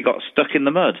actually got stuck in the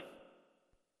mud,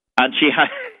 and she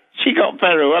got a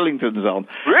pair of Wellingtons on.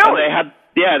 Really? And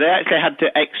they actually had to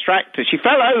extract her. She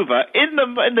fell over in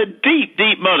the deep,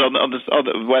 deep mud on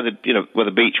where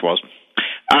the beach was,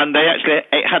 and they actually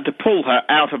had to pull her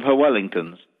out of her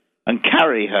Wellingtons and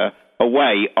carry her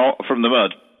away from the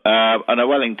mud. And her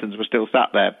Wellingtons were still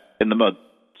sat there in the mud,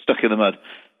 stuck in the mud.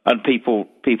 And people,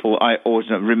 I always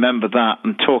remember that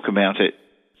and talk about it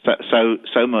so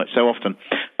much, so often.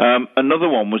 Another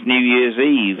one was New Year's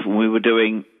Eve. We were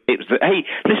doing. Hey,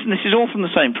 listen, this is all from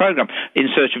the same program, In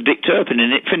Search of Dick Turpin,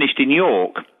 and it finished in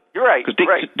York. You're right. Because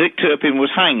Dick Turpin was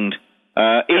hanged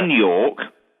in York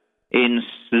in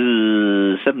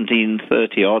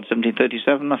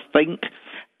 1737, I think.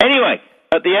 Anyway,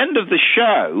 at the end of the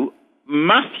show,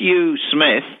 Matthew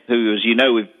Smith, who, as you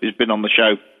know, has been on the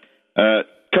show a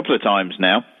couple of times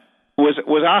now,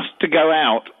 was asked to go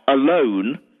out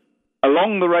alone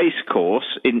along the race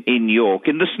course in York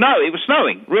in the snow. It was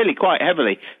snowing really quite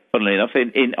heavily, funnily enough,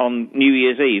 on New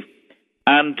Year's Eve.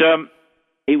 And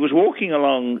he was walking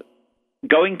along,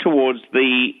 going towards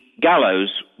the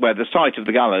gallows, where the site of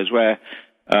the gallows, where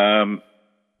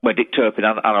Dick Turpin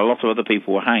and a lot of other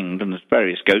people were hanged, and there's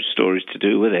various ghost stories to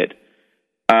do with it.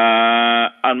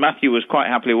 And Matthew was quite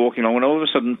happily walking along when all of a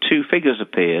sudden two figures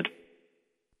appeared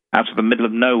out of the middle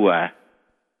of nowhere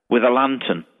with a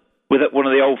lantern, with one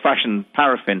of the old-fashioned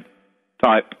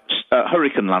paraffin-type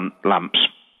hurricane lamps,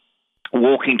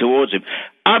 walking towards him.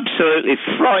 Absolutely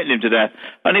frightened him to death.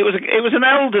 And it was an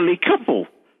elderly couple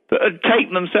that had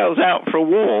taken themselves out for a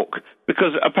walk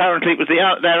because apparently it was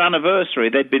their anniversary.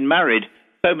 They'd been married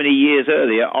so many years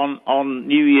earlier on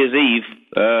New Year's Eve,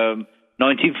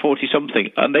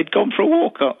 1940-something, and they'd gone for a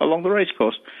walk along the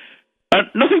racecourse. And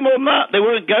nothing more than that. They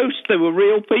weren't ghosts. They were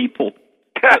real people.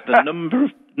 But the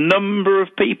number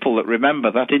of people that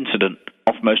remember that incident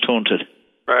off Most Haunted.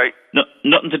 Right.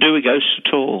 Nothing to do with ghosts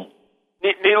at all.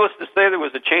 Needless to say, there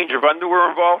was a change of underwear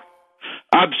involved?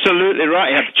 Absolutely right.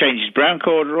 He had to change his brown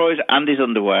corduroys and his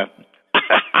underwear.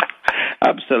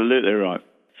 Absolutely right.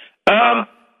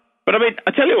 But I mean,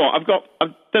 I tell you what, I've got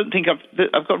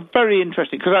very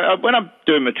interesting, because when I'm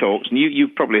doing my talks, and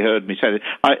you've probably heard me say this,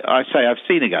 I say I've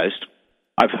seen a ghost,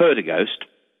 I've heard a ghost,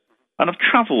 and I've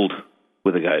travelled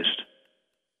with a ghost.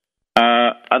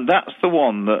 And that's the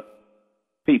one that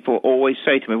people always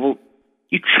say to me, well,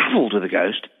 you travelled with a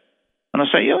ghost? And I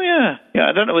say, oh, yeah.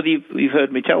 I don't know whether you've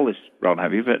heard me tell this, Ron,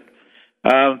 have you? But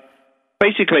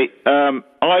basically, I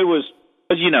was,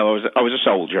 as you know, I was a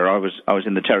soldier. I was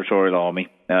in the Territorial Army,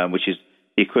 which is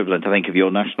the equivalent, I think, of your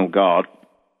National Guard.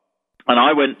 And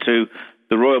I went to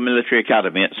the Royal Military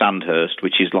Academy at Sandhurst,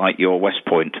 which is like your West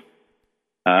Point.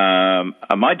 And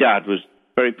my dad was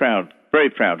very proud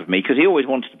of me, because he always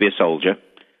wanted to be a soldier.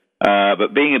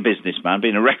 But being a businessman,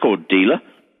 being a record dealer,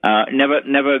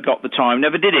 never got the time,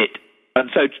 never did it. And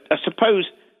so I suppose,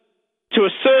 to a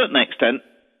certain extent,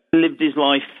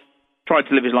 tried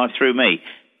to live his life through me.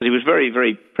 But he was very,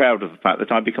 very proud of the fact that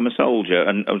I'd become a soldier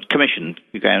and I was commissioned,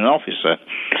 became an officer.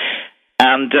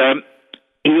 And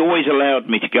he always allowed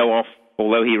me to go off,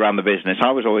 although he ran the business,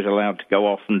 I was always allowed to go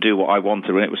off and do what I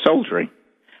wanted when it was soldiering.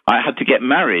 I had to get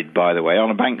married, by the way,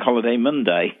 on a bank holiday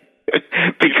Monday.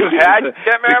 Because you had to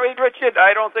get married, Richard?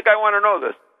 I don't think I want to know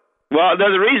this. Well,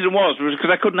 no, the reason was because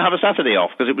I couldn't have a Saturday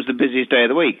off because it was the busiest day of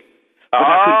the week.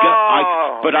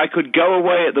 But I could go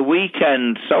away at the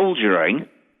weekend soldiering.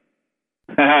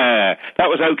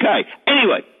 That was okay.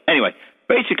 Anyway,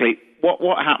 basically,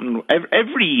 what happened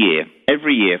every year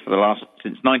for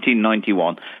since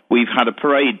 1991, we've had a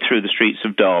parade through the streets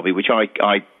of Derby, which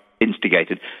I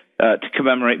instigated, to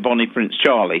commemorate Bonnie Prince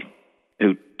Charlie,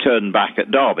 who turned back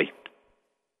at Derby.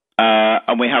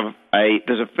 And we have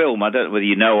there's a film, I don't know whether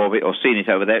you know of it or seen it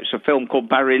over there. It's a film called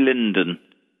Barry Lyndon.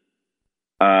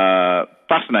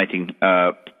 Fascinating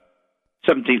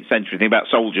 17th century thing about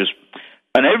soldiers.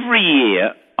 And every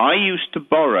year I used to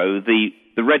borrow the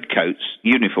Redcoats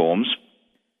uniforms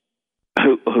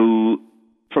who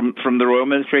from the Royal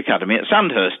Military Academy at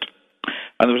Sandhurst.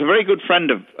 And there was a very good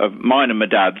friend of mine and my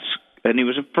dad's, and he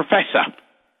was a professor,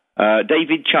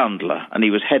 David Chandler, and he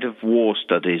was head of war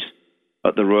studies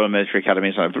at the Royal Military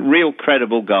Academy. So a real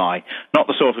credible guy, not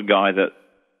the sort of guy that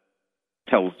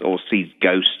tells or sees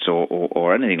ghosts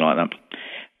or anything like that.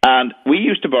 And we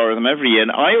used to borrow them every year,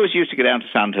 and I always used to go down to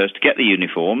Sandhurst to get the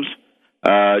uniforms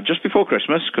just before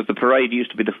Christmas, because the parade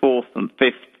used to be the 4th and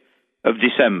 5th of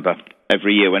December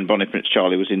every year when Bonnie Prince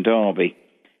Charlie was in Derby.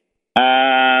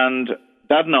 And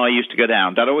Dad and I used to go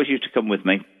down. Dad always used to come with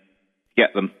me to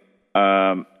get them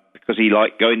because he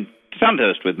liked going to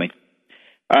Sandhurst with me.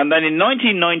 And then in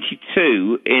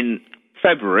 1992, in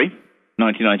February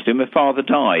 1992, my father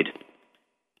died.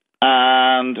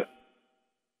 And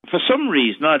for some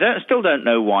reason, still don't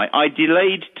know why, I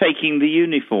delayed taking the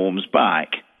uniforms back.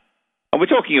 And we're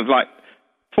talking of like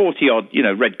 40-odd,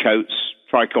 red coats,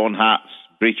 tricorn hats,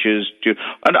 breeches,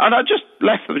 and I just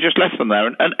left them there.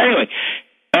 And anyway,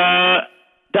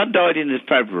 Dad died in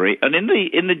February, and in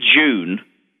the June,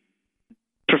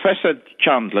 Professor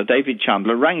Chandler, David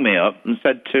Chandler, rang me up and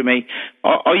said to me,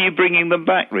 are you bringing them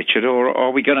back, Richard, or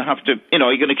are we going to have to,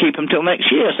 are you going to keep them till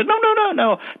next year? I said,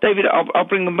 no, David, I'll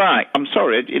bring them back. I'm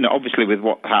sorry, obviously with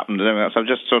what happened and everything else, I've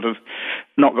just sort of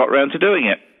not got round to doing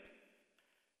it.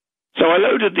 So I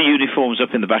loaded the uniforms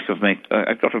up in the back of me.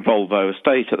 I got a Volvo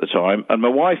Estate at the time, and my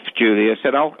wife, Julia,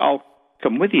 said, I'll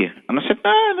come with you. And I said,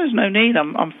 no, there's no need,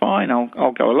 I'm fine,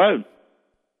 I'll go alone.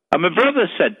 And my brother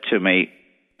said to me,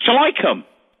 shall I come?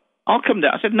 I'll come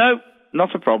down. I said, no,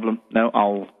 not a problem. No,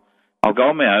 I'll go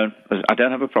on my own. I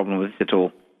don't have a problem with it at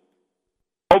all.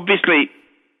 Obviously,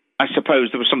 I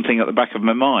suppose there was something at the back of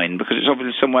my mind, because it's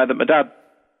obviously somewhere that my dad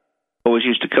always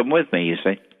used to come with me, you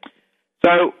see.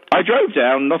 So I drove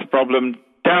down, not a problem,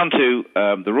 down to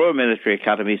the Royal Military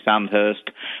Academy,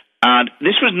 Sandhurst, and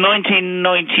this was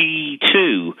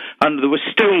 1992, and there was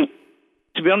still,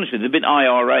 to be honest with you, there had been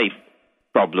IRA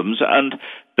problems, and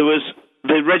there was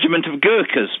the regiment of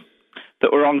Gurkhas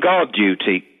that were on guard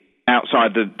duty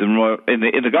outside in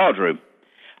the guard room.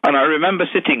 And I remember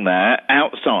sitting there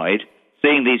outside,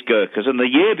 seeing these Gurkhas, and the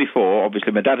year before,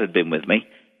 obviously my dad had been with me,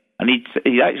 and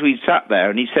he actually sat there,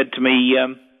 and he said to me,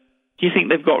 do you think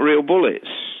they've got real bullets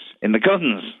in the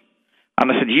guns?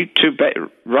 And I said, you two bet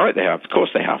right they have. Of course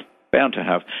they have. Bound to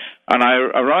have. And I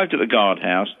arrived at the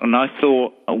guardhouse, and I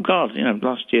thought, oh, God,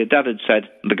 last year Dad had said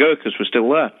the Gurkhas were still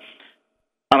there.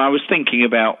 And I was thinking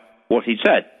about what he'd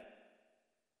said.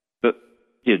 But,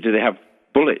 do they have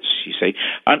bullets, you see?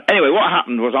 And anyway, what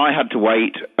happened was I had to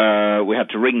wait. We had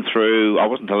to ring through. I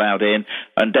wasn't allowed in.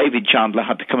 And David Chandler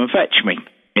had to come and fetch me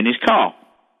in his car.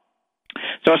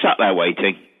 So I sat there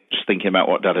waiting, just thinking about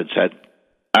what Dad had said.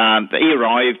 And he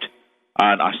arrived,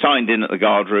 and I signed in at the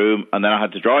guard room, and then I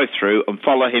had to drive through and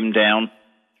follow him down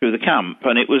through the camp.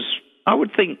 And it was, I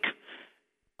would think,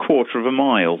 quarter of a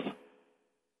mile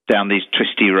down these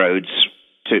twisty roads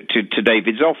to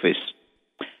David's office.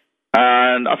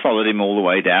 And I followed him all the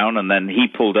way down, and then he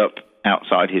pulled up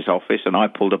outside his office, and I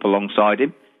pulled up alongside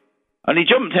him. And he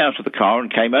jumped out of the car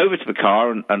and came over to the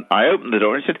car, and I opened the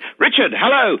door and he said, Richard,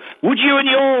 hello, would you and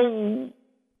your...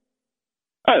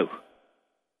 Oh.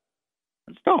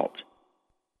 And stopped.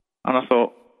 And I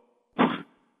thought,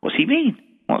 what's he mean?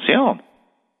 What's he on?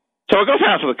 So I got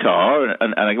out of the car,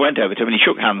 and I went over to him, and he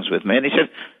shook hands with me, and he said,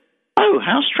 oh,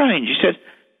 how strange. He said,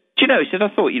 do you know, he said, I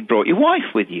thought you'd brought your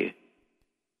wife with you.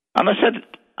 And I said,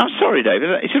 I'm sorry,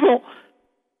 David. He said, well,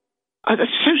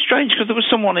 that's so strange because there was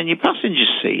someone in your passenger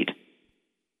seat.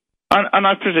 And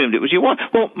I presumed it was your wife.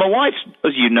 Well, my wife,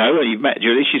 as you know, and you've met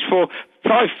Julie, she's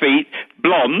 5 feet,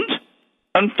 blonde,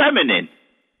 and feminine.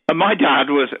 And my dad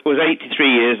was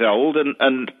 83 years old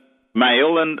and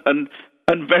male and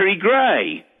very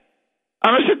grey.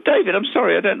 And I said, David, I'm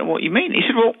sorry, I don't know what you mean. He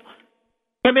said, well,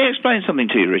 let me explain something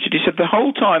to you, Richard. He said, the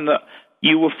whole time that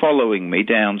you were following me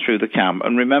down through the camp,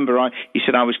 and remember, he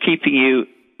said, I was keeping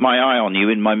my eye on you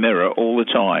in my mirror all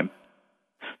the time.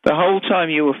 The whole time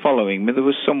you were following me, there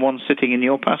was someone sitting in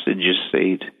your passenger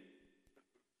seat.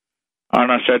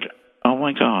 And I said, oh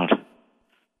my God.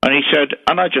 And he said,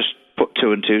 and I just put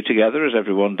 2 and 2 together, as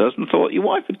everyone does, and thought your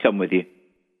wife had come with you.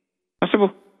 I said,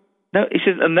 well, No, he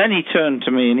said, and then he turned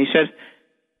to me and he said,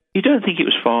 "You don't think it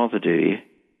was Father, do you?"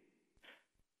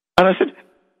 And I said,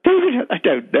 "David, I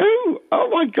don't know. Oh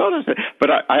my God!" I said, but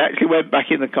I actually went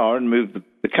back in the car and moved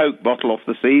the Coke bottle off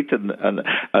the seat and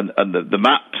the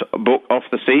map book off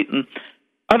the seat, and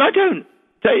I don't.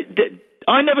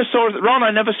 I never saw Ron.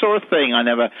 I never saw a thing. I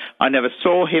never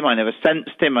saw him. I never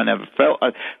sensed him. I never felt.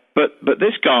 But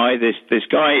this guy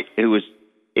who was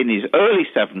in his early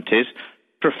 70s,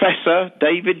 Professor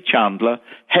David Chandler,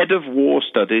 head of war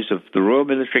studies of the Royal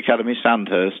Military Academy,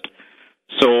 Sandhurst,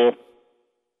 saw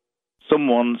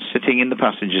someone sitting in the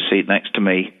passenger seat next to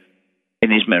me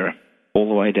in his mirror all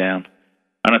the way down.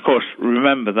 And of course,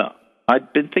 remember that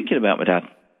I'd been thinking about my dad.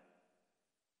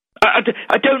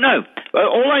 I don't know.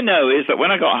 All I know is that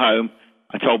when I got home,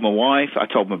 I told my wife, I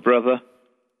told my brother,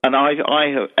 and I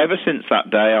have, ever since that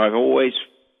day, I've always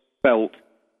felt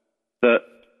that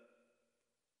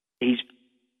he's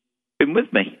been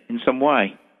with me in some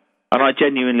way. And I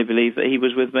genuinely believe that he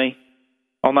was with me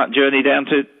on that journey down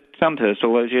to Sandhurst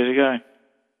all those years ago.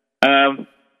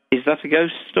 Is that a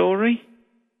ghost story?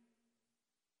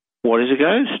 What is a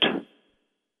ghost?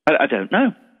 I don't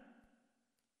know.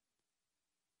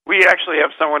 We actually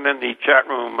have someone in the chat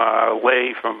room,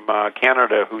 Leigh from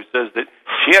Canada, who says that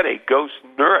she had a ghost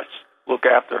nurse look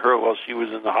after her while she was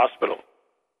in the hospital.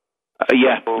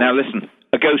 Yeah. Now listen,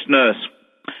 a ghost nurse.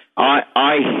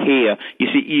 I hear. You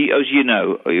see, as you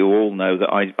know, you all know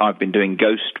that I've been doing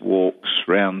ghost walks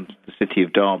around the city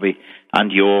of Derby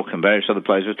and York and various other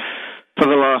places for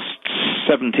the last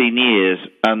 17 years,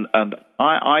 and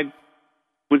I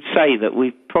would say that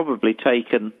we've probably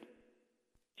taken,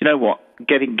 you know what,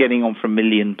 getting on for 1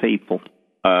 million people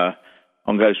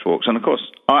on ghost walks. And of course,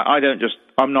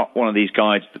 I'm not one of these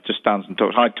guys that just stands and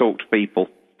talks. I talk to people.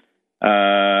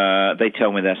 They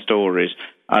tell me their stories,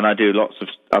 and I've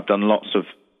done lots of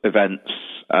events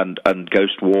and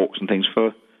ghost walks and things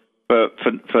for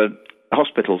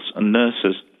hospitals and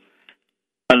nurses.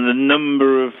 And the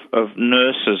number of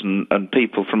nurses and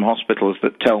people from hospitals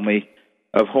that tell me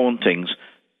of hauntings.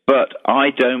 But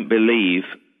I don't believe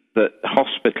that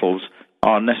hospitals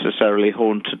are necessarily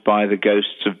haunted by the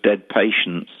ghosts of dead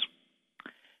patients.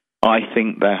 I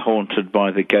think they're haunted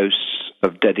by the ghosts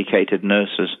of dedicated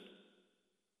nurses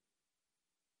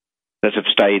that have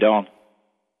stayed on.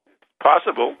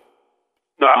 Possible.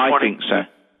 No, I think so.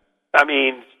 I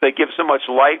mean, they give so much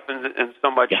life and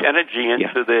so much energy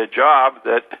into their job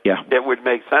that it would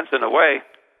make sense in a way.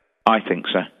 I think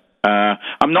so.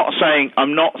 I'm not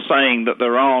saying that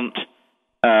there aren't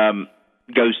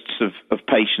ghosts of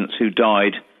patients who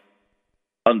died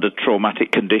under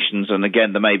traumatic conditions, and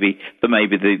again, there may be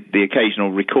the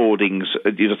occasional recordings,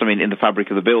 you know what I mean, in the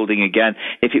fabric of the building again,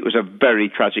 if it was a very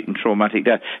tragic and traumatic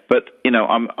death. But you know,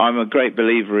 I'm a great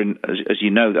believer in, as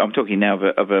you know, I'm talking now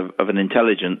of an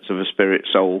intelligence, of a spirit,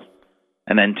 soul,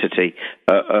 an entity,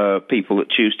 people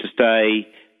that choose to stay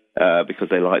because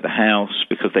they like the house,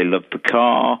 because they love the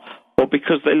car, or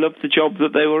because they love the job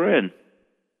that they were in.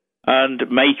 And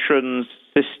matrons,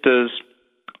 sisters,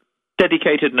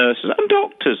 dedicated nurses and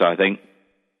doctors, I think,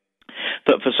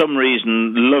 that for some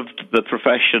reason loved the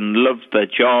profession, loved their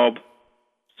job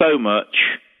so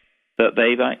much that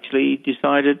they've actually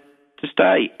decided to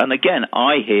stay. And again,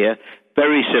 I hear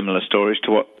very similar stories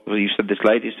to what you said, this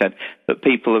lady said, that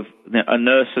people have, a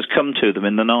nurse has come to them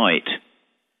in the night,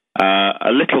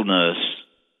 a little nurse,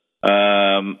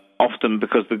 often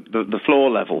because the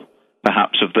floor level,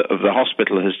 perhaps, of the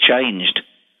hospital has changed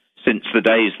since the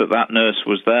days that nurse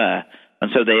was there, and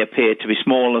so they appear to be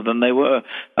smaller than they were.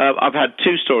 I've had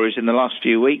 2 stories in the last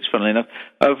few weeks, funnily enough,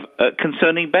 of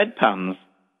concerning bedpans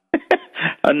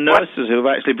and nurses who have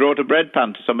actually brought a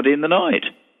bedpan to somebody in the night.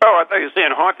 Oh, I thought you were saying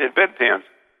haunted bedpans.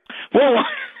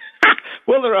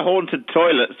 Well, there are haunted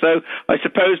toilets, so I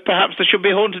suppose perhaps there should be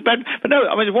a haunted bed. But no,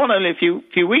 I mean, one only a few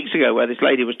weeks ago where this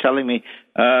lady was telling me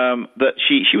that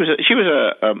she was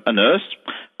a nurse.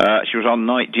 She was on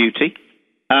night duty.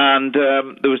 And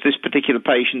there was this particular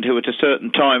patient who, at a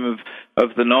certain time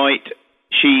of the night,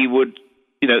 she would,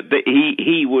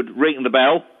 he would ring the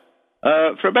bell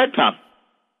for a bedpan,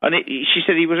 and she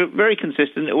said he was very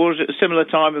consistent. It was at a similar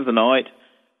time of the night,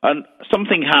 and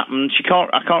something happened.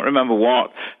 I can't remember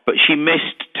what, but she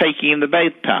missed taking in the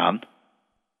bedpan,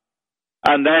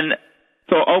 and then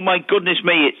thought, "Oh my goodness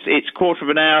me! It's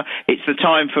 1/4 It's the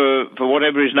time for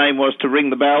whatever his name was to ring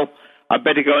the bell. I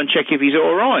better go and check if he's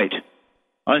all right."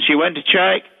 And she went to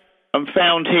check and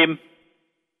found him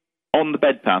on the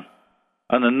bedpan.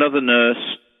 And another nurse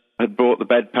had brought the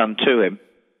bedpan to him.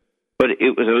 But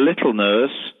it was a little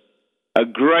nurse, a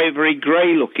very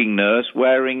grey-looking nurse,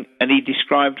 and he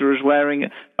described her as wearing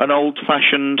an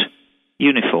old-fashioned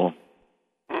uniform.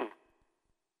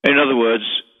 In other words,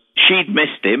 she'd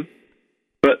missed him,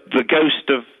 but the ghost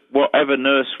of whatever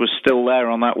nurse was still there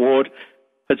on that ward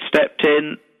had stepped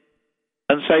in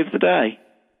and saved the day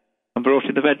and brought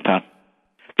in the bedpan.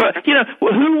 But,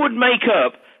 who would make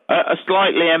up a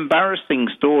slightly embarrassing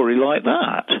story like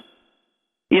that?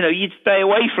 You'd stay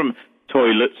away from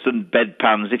toilets and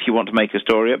bedpans if you want to make a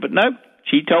story up, but no,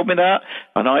 she told me that,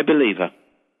 and I believe her.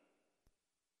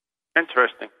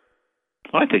 Interesting.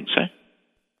 I think so.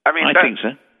 I think so.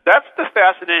 That's the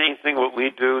fascinating thing what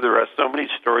we do. There are so many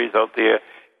stories out there,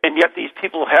 and yet these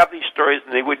people have these stories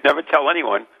and they would never tell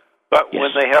anyone. But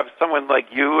when they have someone like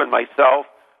you and myself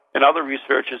and other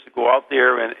researchers to go out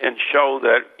there and show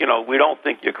that, we don't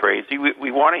think you're crazy.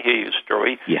 We want to hear your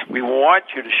story. Yeah. We want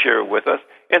you to share it with us.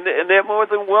 And they're more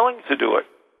than willing to do it.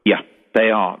 Yeah,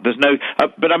 they are. There's no...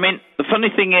 but, the funny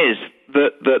thing is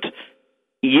that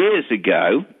years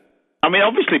ago...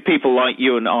 obviously people like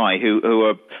you and I who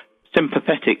are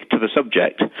sympathetic to the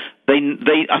subject, they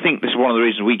I think this is one of the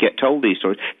reasons we get told these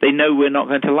stories. They know we're not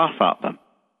going to laugh at them.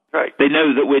 Right. They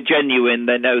know that we're genuine.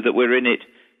 They know that we're in it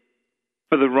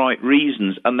for the right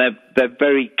reasons, and they're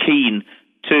very keen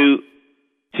to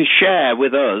share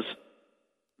with us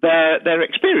their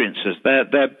experiences.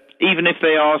 They're even if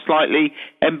they are slightly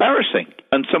embarrassing,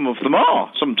 and some of them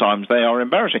are. Sometimes they are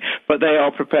embarrassing, but they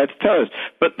are prepared to tell us.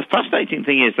 But the fascinating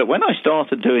thing is that when I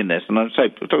started doing this, and I'm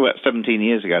talking about 17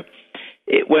 years ago,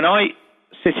 when I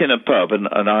sit in a pub,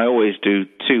 and I always do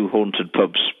 2 haunted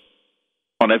pubs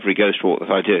on every ghost walk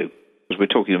that I do, because we're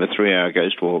talking of a 3-hour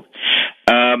ghost walk,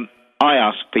 I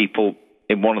ask people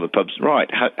in one of the pubs, right,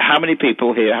 how many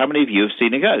people here, how many of you have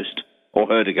seen a ghost, or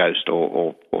heard a ghost,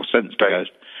 or sensed a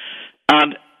ghost?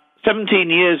 And 17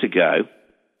 years ago,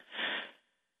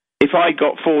 if I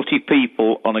got 40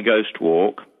 people on a ghost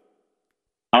walk,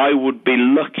 I would be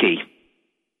lucky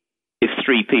if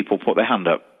 3 people put their hand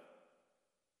up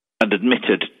and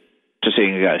admitted to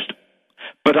seeing a ghost.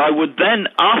 But I would then,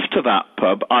 after that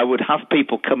pub, I would have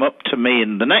people come up to me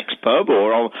in the next pub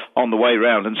or on the way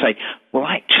round and say, well,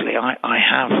 actually, I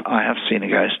have seen a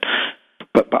ghost,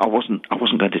 but I wasn't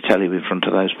going to tell you in front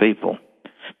of those people,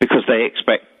 because they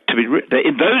expect to be,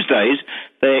 in those days,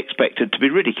 they expected to be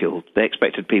ridiculed. They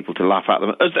expected people to laugh at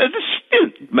them,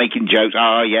 making jokes.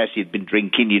 Oh, yes, you'd been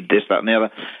drinking, you'd this, that, and the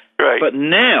other. Right. But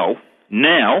now,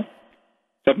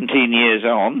 17 years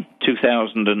on,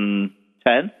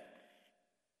 2010,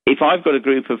 if I've got a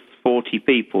group of 40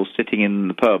 people sitting in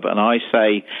the pub and I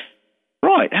say,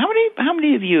 right, how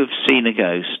many of you have seen a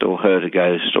ghost or heard a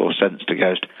ghost or sensed a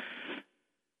ghost?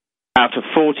 Out of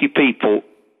 40 people,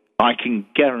 I can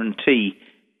guarantee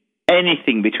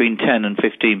anything between 10 and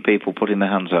 15 people putting their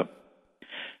hands up.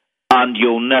 And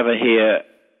you'll never hear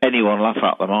anyone laugh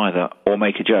at them either or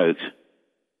make a joke.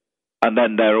 And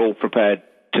then they're all prepared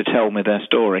to tell me their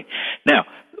story. Now,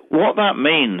 what that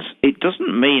means, it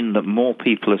doesn't mean that more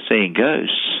people are seeing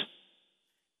ghosts.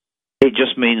 It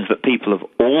just means that people have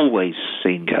always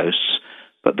seen ghosts,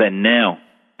 but they're now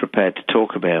prepared to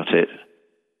talk about it.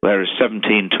 Whereas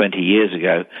 17, 20 years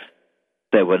ago,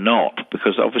 they were not,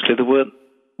 because obviously there were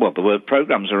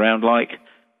programs around like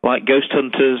Ghost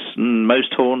Hunters and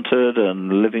Most Haunted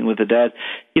and Living with the Dead.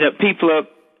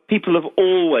 People have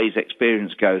always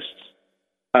experienced ghosts,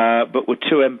 but were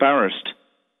too embarrassed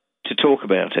to talk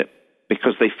about it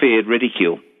because they feared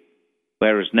ridicule.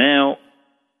 Whereas now,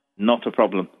 not a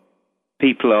problem.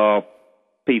 People are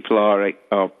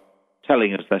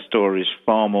telling us their stories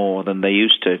far more than they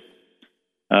used to.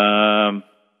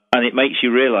 And it makes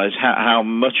you realize how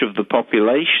much of the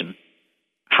population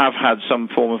have had some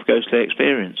form of ghostly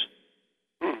experience.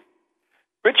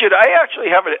 Richard, I actually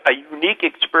have a unique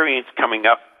experience coming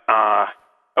up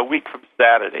a week from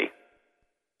Saturday.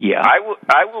 Yeah.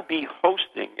 I will be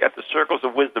hosting at the Circles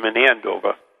of Wisdom in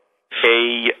Andover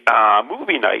a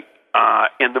movie night,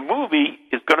 and the movie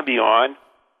is going to be on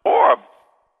Orbs.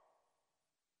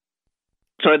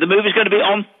 Sorry, the movie's going to be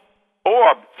on?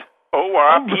 Orbs.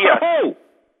 O-R-B-S. Oh.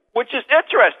 Which is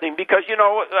interesting because,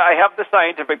 I have the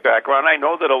scientific background. I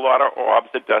know that a lot of orbs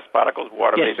are dust particles,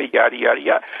 water vapor, yada, yada,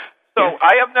 yada. So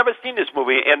I have never seen this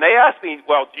movie, and they asked me,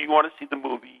 well, do you want to see the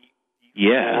movie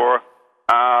before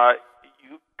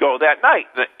you go that night?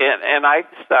 And I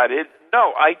decided,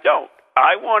 no, I don't.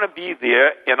 I want to be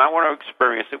there, and I want to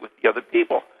experience it with the other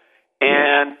people.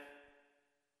 And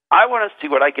I want to see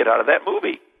what I get out of that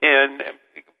movie. And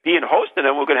being hosted,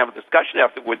 and we're going to have a discussion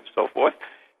afterwards and so forth.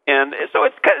 And so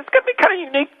it's going to be kind of a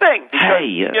unique thing because,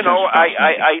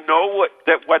 I know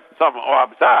what some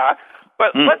orbs are,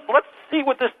 but let's see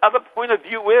what this other point of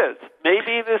view is.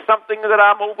 Maybe there's something that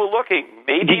I'm overlooking.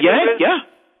 Maybe there is,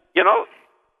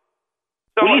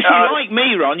 So, well, you see, like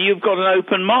me, Ron, you've got an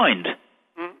open mind.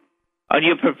 and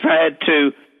you're prepared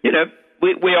to,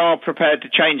 we are prepared to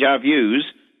change our views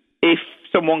if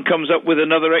someone comes up with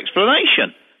another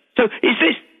explanation. So is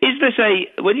this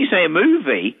when you say a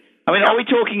movie, I mean, are we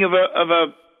talking of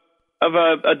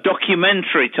a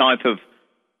documentary type of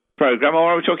program,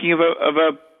 or are we talking of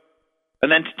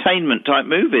an entertainment type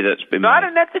movie that's been not made?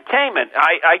 An entertainment.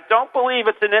 I don't believe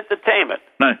it's an entertainment.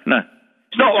 No.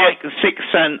 It's not like The Sixth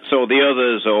Sense or The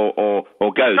Others or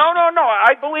Ghost. No.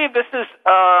 I believe this is,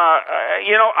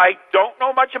 I don't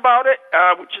know much about it,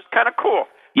 which is kind of cool.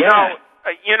 Yeah. Now,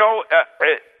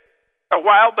 a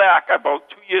while back, about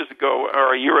 2 years ago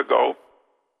or a year ago,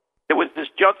 there was this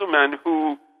gentleman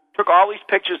who took all these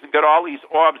pictures and got all these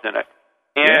orbs in it.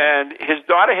 And his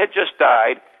daughter had just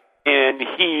died, and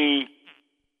he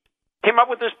came up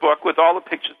with this book with all the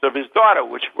pictures of his daughter,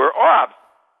 which were orbs.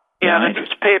 And the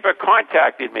newspaper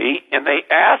contacted me, and they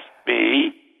asked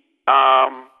me,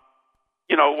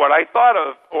 what I thought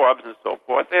of orbs and so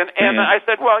forth. And I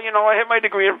said, well, I have my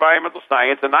degree in environmental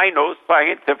science, and I know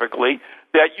scientifically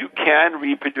that you can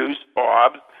reproduce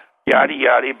orbs, yada,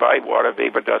 yada, by water,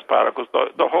 vapor, dust particles,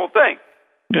 the whole thing.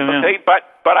 Yeah. Okay, but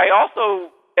I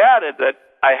also added that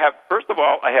first of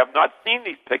all, I have not seen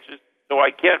these pictures, so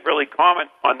I can't really comment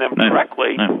on them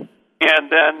directly. No.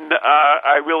 And then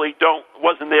I really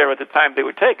wasn't there at the time they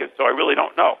were taken, so I really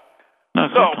don't know. No,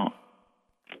 so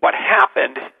what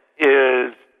happened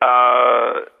is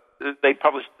they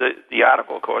published the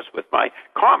article, of course, with my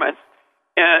comments,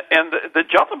 and the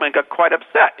gentleman got quite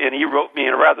upset, and he wrote me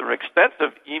a rather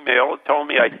extensive email and told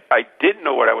me I didn't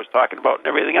know what I was talking about and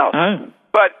everything else. Oh.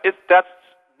 But that's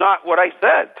not what I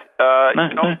said.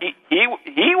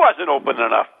 He wasn't open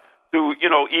enough to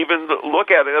even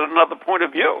look at it at another point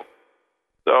of view.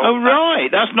 So, right.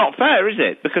 That's not fair, is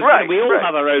it? Because we all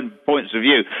have our own points of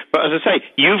view. But as I say,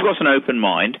 you've got an open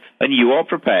mind, and you are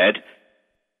prepared.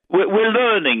 We're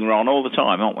learning, Ron, all the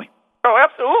time, aren't we? Oh,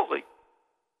 absolutely.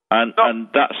 And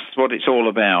that's what it's all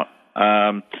about.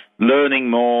 Learning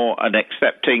more and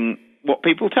accepting what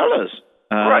people tell us.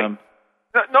 Right.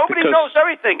 Nobody knows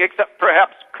everything except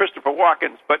perhaps Christopher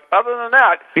Walken. But other than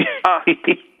that...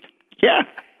 Yeah.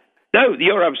 No,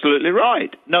 you're absolutely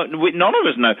right. No, none of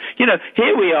us know.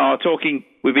 Here we are talking.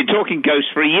 We've been talking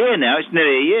ghosts for a year now. It's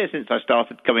nearly a year since I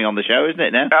started coming on the show, isn't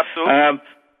it now? Absolutely.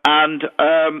 And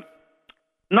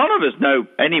none of us know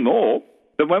any more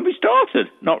than when we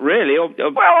started. Not really. Well,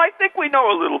 I think we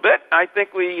know a little bit. I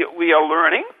think we are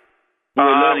learning. We're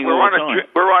learning all the time.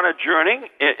 We're on a journey,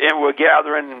 and we're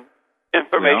gathering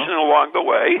information along the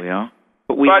way. We are.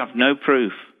 But we have no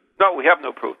proof. No, we have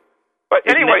no proof. But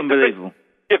anyway, unbelievable.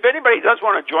 If anybody does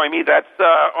want to join me, that's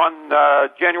on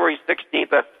January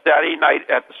 16th. That's Saturday night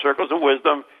at the Circles of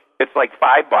Wisdom. It's like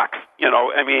 $5,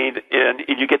 and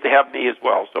you get to have me as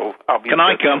well. So I'll be. Can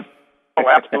I come? Oh,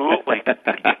 absolutely.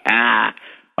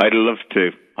 I'd love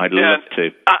to.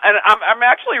 And I'm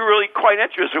actually really quite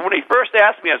interested. When he first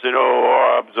asked me, I said,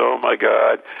 oh my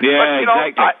God. Yeah, but,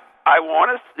 exactly. I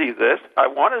want to see this. I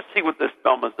want to see what this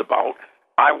film is about.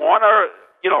 I want to,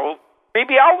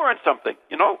 maybe I'll learn something,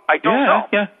 I don't know.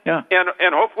 Yeah.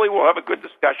 And hopefully we'll have a good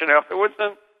discussion afterwards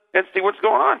and see what's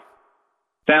going on.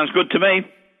 Sounds good to me.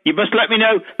 You must let me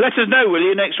know. Let us know, will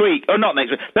you, next week? Or not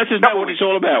next week. Let us know what it's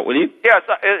all about, will you? Yes,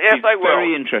 I will.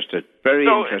 Very interested.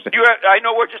 Interested. I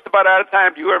know we're just about out of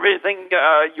time. Do you have anything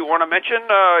you want to mention?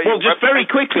 Well, just very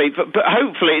quickly, but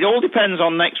hopefully it all depends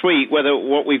on next week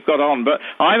what we've got on. But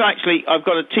I've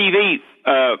got a TV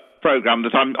program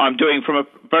that I'm doing from a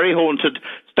very haunted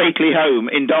stately home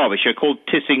in Derbyshire called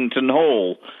Tissington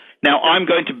Hall. Now, I'm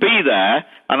going to be there,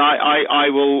 and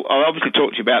I'll obviously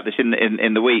talk to you about this in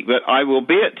the week, but I will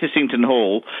be at Tissington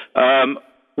Hall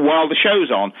while the show's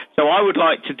on. So I would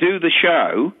like to do the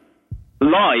show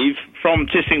live from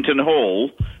Tissington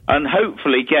Hall and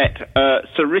hopefully get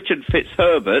Sir Richard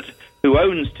Fitzherbert, who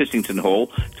owns Tissington Hall,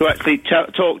 to actually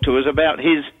talk to us about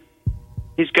his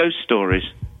ghost stories,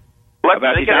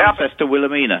 about his ancestor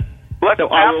Wilhelmina. Let's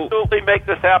absolutely make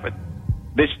this happen.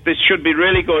 This should be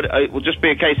really good. It will just be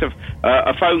a case of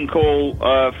a phone call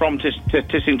from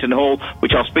Tissington Hall,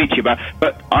 which I'll speak to you about.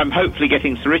 But I'm hopefully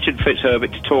getting Sir Richard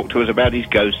Fitzherbert to talk to us about his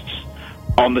ghosts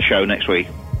on the show next week.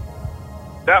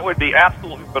 That would be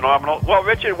absolutely phenomenal. Well,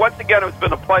 Richard, once again, it's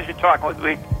been a pleasure talking with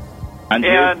you. And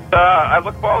I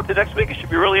look forward to next week. It should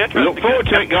be really interesting. Look forward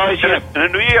to it, guys. In a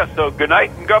new year. So good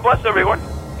night and God bless everyone.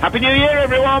 Happy New Year,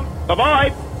 everyone.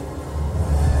 Bye-bye.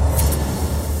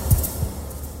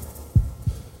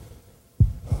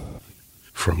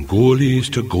 From ghoulies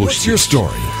to ghosties. What's your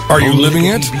story? Are you living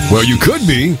it? Well, you could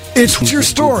be. It's Your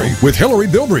Story with Hillary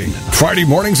Bilbrey. Friday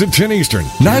mornings at 10 Eastern,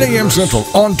 9 a.m. Central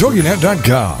on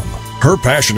TogiNet.com. Her passion